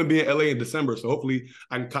 I'm going to be in LA in December, so hopefully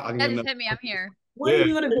I can just hit me. I'm here. When are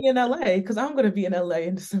you going to be in LA? Because I'm going to be in LA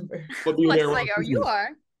in December. You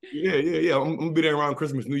are? Yeah. I'm going to be there around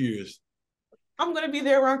Christmas, New Year's. I'm going to be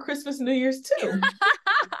there around Christmas, New Year's too.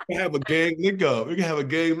 We can have a gang link up.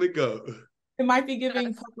 It might be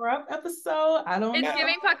giving Pucker Up episode. I don't know. It's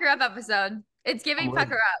giving Pucker Up episode. It's giving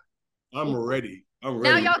Pucker Up. I'm ready.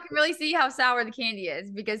 Now y'all can really see how sour the candy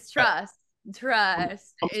is because trust. I'm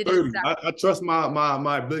 30. I trust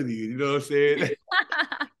my ability. You know what I'm saying?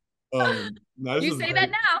 You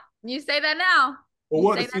say that now. Well,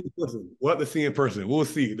 we'll have to see in person. We'll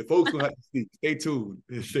see. The folks will have to see.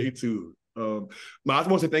 Stay tuned. I just want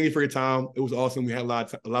to say thank you for your time. It was awesome. We had a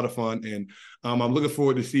lot of fun, and I'm looking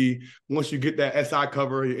forward to see once you get that SI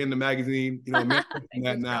cover, you're in the magazine. That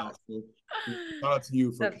now. So, shout out to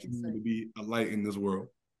you for continuing to be a light in this world.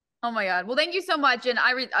 Oh my God! Well, thank you so much, and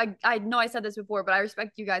I know I said this before, but I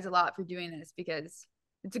respect you guys a lot for doing this because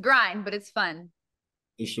it's a grind, but it's fun.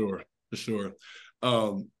 For sure.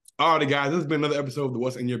 All right, guys, this has been another episode of the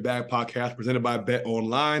What's in Your Bag podcast presented by Bet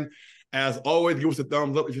Online. As always, give us a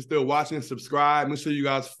thumbs up if you're still watching. Subscribe. Make sure you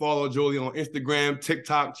guys follow Jolie on Instagram,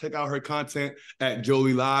 TikTok. Check out her content at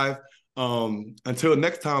Jolie Live. Until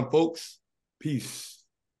next time, folks. Peace.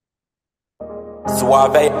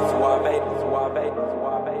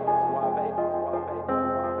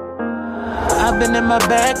 I've been in my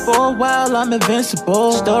bag for a while, I'm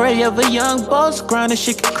invincible. Story of a young boss, grinding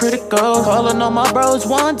shit get critical. Calling on my bros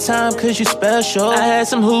one time, cause you special. I had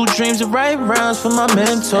some hoop dreams of right rounds for my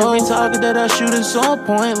mentor. Every target that I shoot is on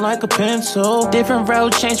point like a pencil. Different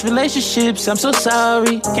road, change relationships, I'm so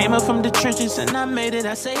sorry. Came up from the trenches and I made it,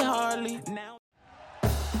 I say hardly. Now.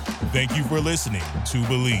 Thank you for listening to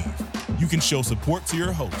Believe. You can show support to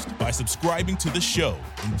your host by subscribing to the show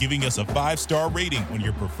and giving us a 5-star rating on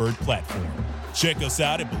your preferred platform. Check us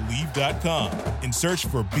out at Believe.com and search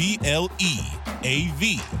for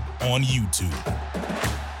BLEAV on YouTube.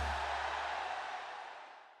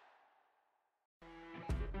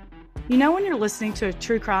 You know when you're listening to a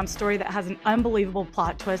true crime story that has an unbelievable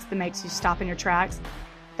plot twist that makes you stop in your tracks?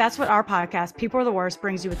 That's what our podcast, People Are the Worst,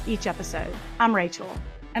 brings you with each episode. I'm Rachel.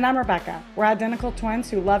 And I'm Rebecca. We're identical twins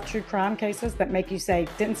who love true crime cases that make you say,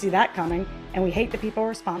 didn't see that coming, and we hate the people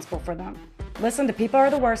responsible for them. Listen to People Are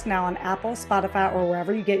the Worst now on Apple, Spotify, or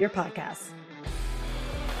wherever you get your podcasts.